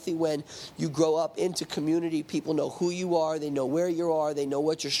it's healthy when you grow up into community. People know who you are. They know where you are. They know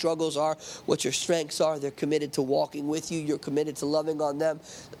what your struggles are, what your strengths are. They're committed to walking with you. You're committed to loving on them.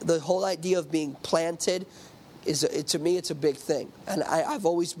 The whole idea of being planted, to me, it's a big thing. And I've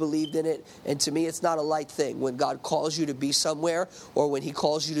always believed in it. And to me, it's not a light thing. When God calls you to be somewhere or when he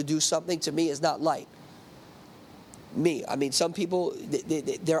calls you to do something, to me, it's not light. Some people,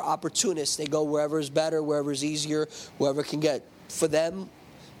 they're opportunists. They go wherever is better, wherever is easier, wherever can get for them.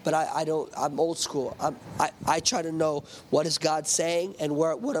 But I'm old school. I try to know what is God saying and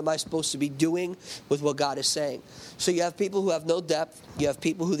what am I supposed to be doing with what God is saying. So you have people who have no depth. You have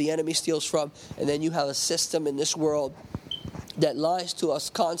people who the enemy steals from. And then you have a system in this world that lies to us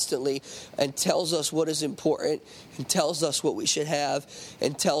constantly and tells us what is important and tells us what we should have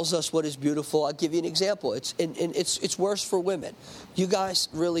and tells us what is beautiful. I'll give you an example. It's worse for women. You guys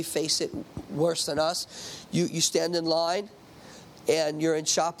really face it worse than us. You stand in line and you're in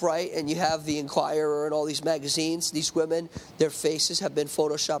ShopRite and you have the Inquirer and all these magazines, these women, their faces have been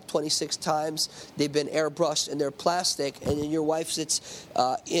photoshopped 26 times. They've been airbrushed and they're plastic. And then your wife sits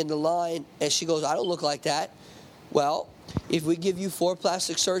in the line and she goes, I don't look like that. Well, if we give you 4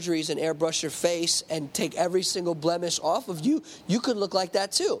 plastic surgeries and airbrush your face and take every single blemish off of you, you could look like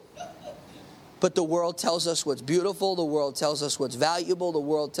that too. But the world tells us what's beautiful. The world tells us what's valuable. The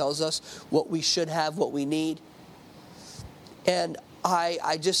world tells us what we should have, what we need. And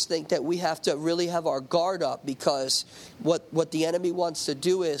I just think that we have to really have our guard up, because what the enemy wants to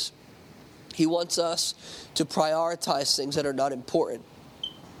do is he wants us to prioritize things that are not important.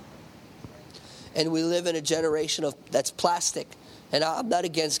 And we live in a generation that's plastic. And I'm not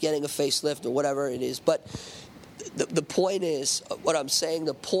against getting a facelift or whatever it is. But the point is, what I'm saying,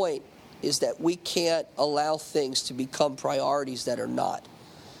 the point is that we can't allow things to become priorities that are not.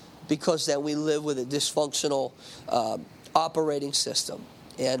 Because then we live with a dysfunctional operating system,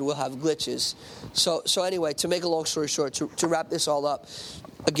 and we'll have glitches. So anyway, to make a long story short, to wrap this all up,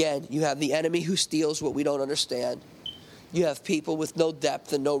 again, you have the enemy who steals what we don't understand. You have people with no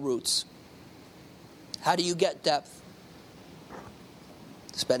depth and no roots. How do you get depth?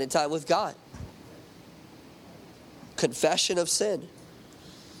 Spending time with God. Confession of sin.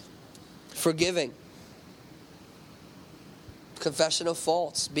 Forgiving. Confession of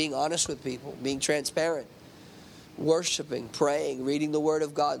faults. Being honest with people. Being transparent. Worshiping, praying, reading the Word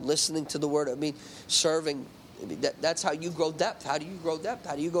of God, listening to the Word. Serving. That's how you grow depth. How do you grow depth?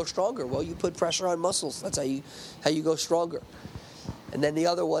 How do you go stronger? Well, you put pressure on muscles. That's how you go stronger. And then the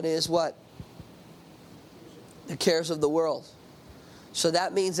other one is what? The cares of the world. So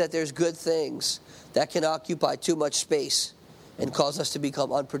that means that there's good things that can occupy too much space and cause us to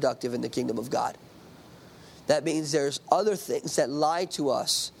become unproductive in the kingdom of God. That means there's other things that lie to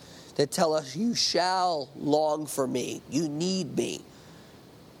us, that tell us, you shall long for me. You need me.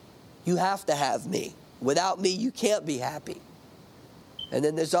 You have to have me. Without me, you can't be happy. And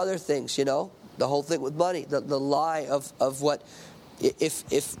then there's other things, the whole thing with money, the lie of what,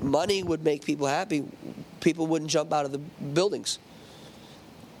 if money would make people happy, people wouldn't jump out of the buildings.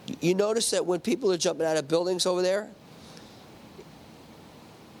 You notice that when people are jumping out of buildings over there,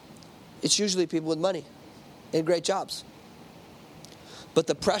 it's usually people with money and great jobs. But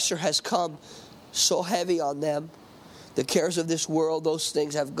the pressure has come so heavy on them. The cares of this world, those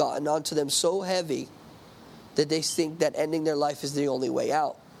things have gotten onto them so heavy that they think that ending their life is the only way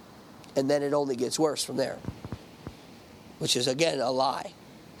out. And then it only gets worse from there. Which is, again, a lie.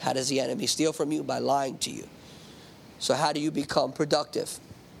 How does the enemy steal from you? By lying to you. So how do you become productive?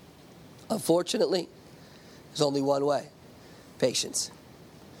 Unfortunately, there's only one way. Patience.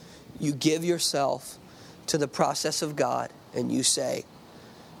 You give yourself to the process of God and you say,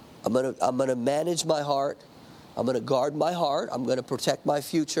 I'm going to manage my heart. I'm going to guard my heart. I'm going to protect my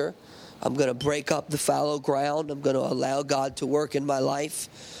future. I'm going to break up the fallow ground. I'm going to allow God to work in my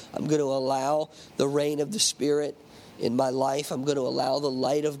life. I'm going to allow the reign of the Spirit in my life. I'm going to allow the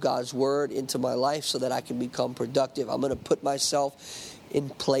light of God's Word into my life so that I can become productive. I'm going to put myself in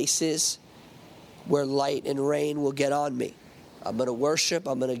places where light and rain will get on me. I'm going to worship.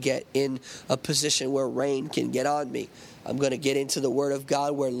 I'm going to get in a position where rain can get on me. I'm going to get into the Word of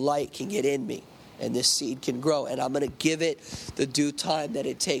God where light can get in me and this seed can grow. And I'm going to give it the due time that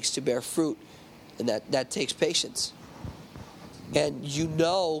it takes to bear fruit. And that takes patience. And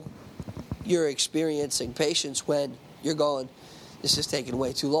you're experiencing patience when you're going, this is taking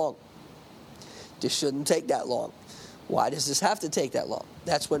way too long. This shouldn't take that long. Why does this have to take that long?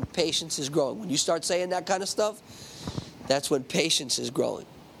 That's when patience is growing. When you start saying that kind of stuff, that's when patience is growing.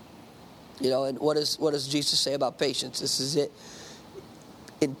 And what does Jesus say about patience? This is it.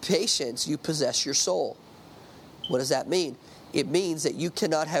 In patience, you possess your soul. What does that mean? It means that you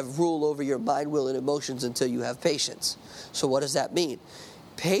cannot have rule over your mind, will, and emotions until you have patience. So what does that mean?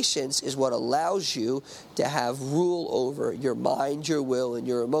 Patience is what allows you to have rule over your mind, your will, and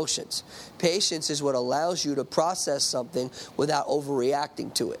your emotions. Patience is what allows you to process something without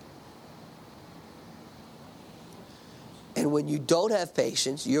overreacting to it. And when you don't have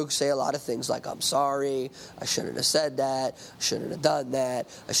patience, you'll say a lot of things like, I'm sorry, I shouldn't have said that, I shouldn't have done that,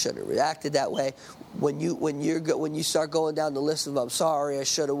 I shouldn't have reacted that way. When you start going down the list of I'm sorry, I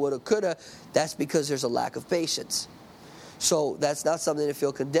shoulda, woulda, coulda, that's because there's a lack of patience. So that's not something to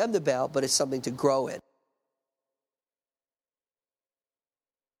feel condemned about, but it's something to grow in.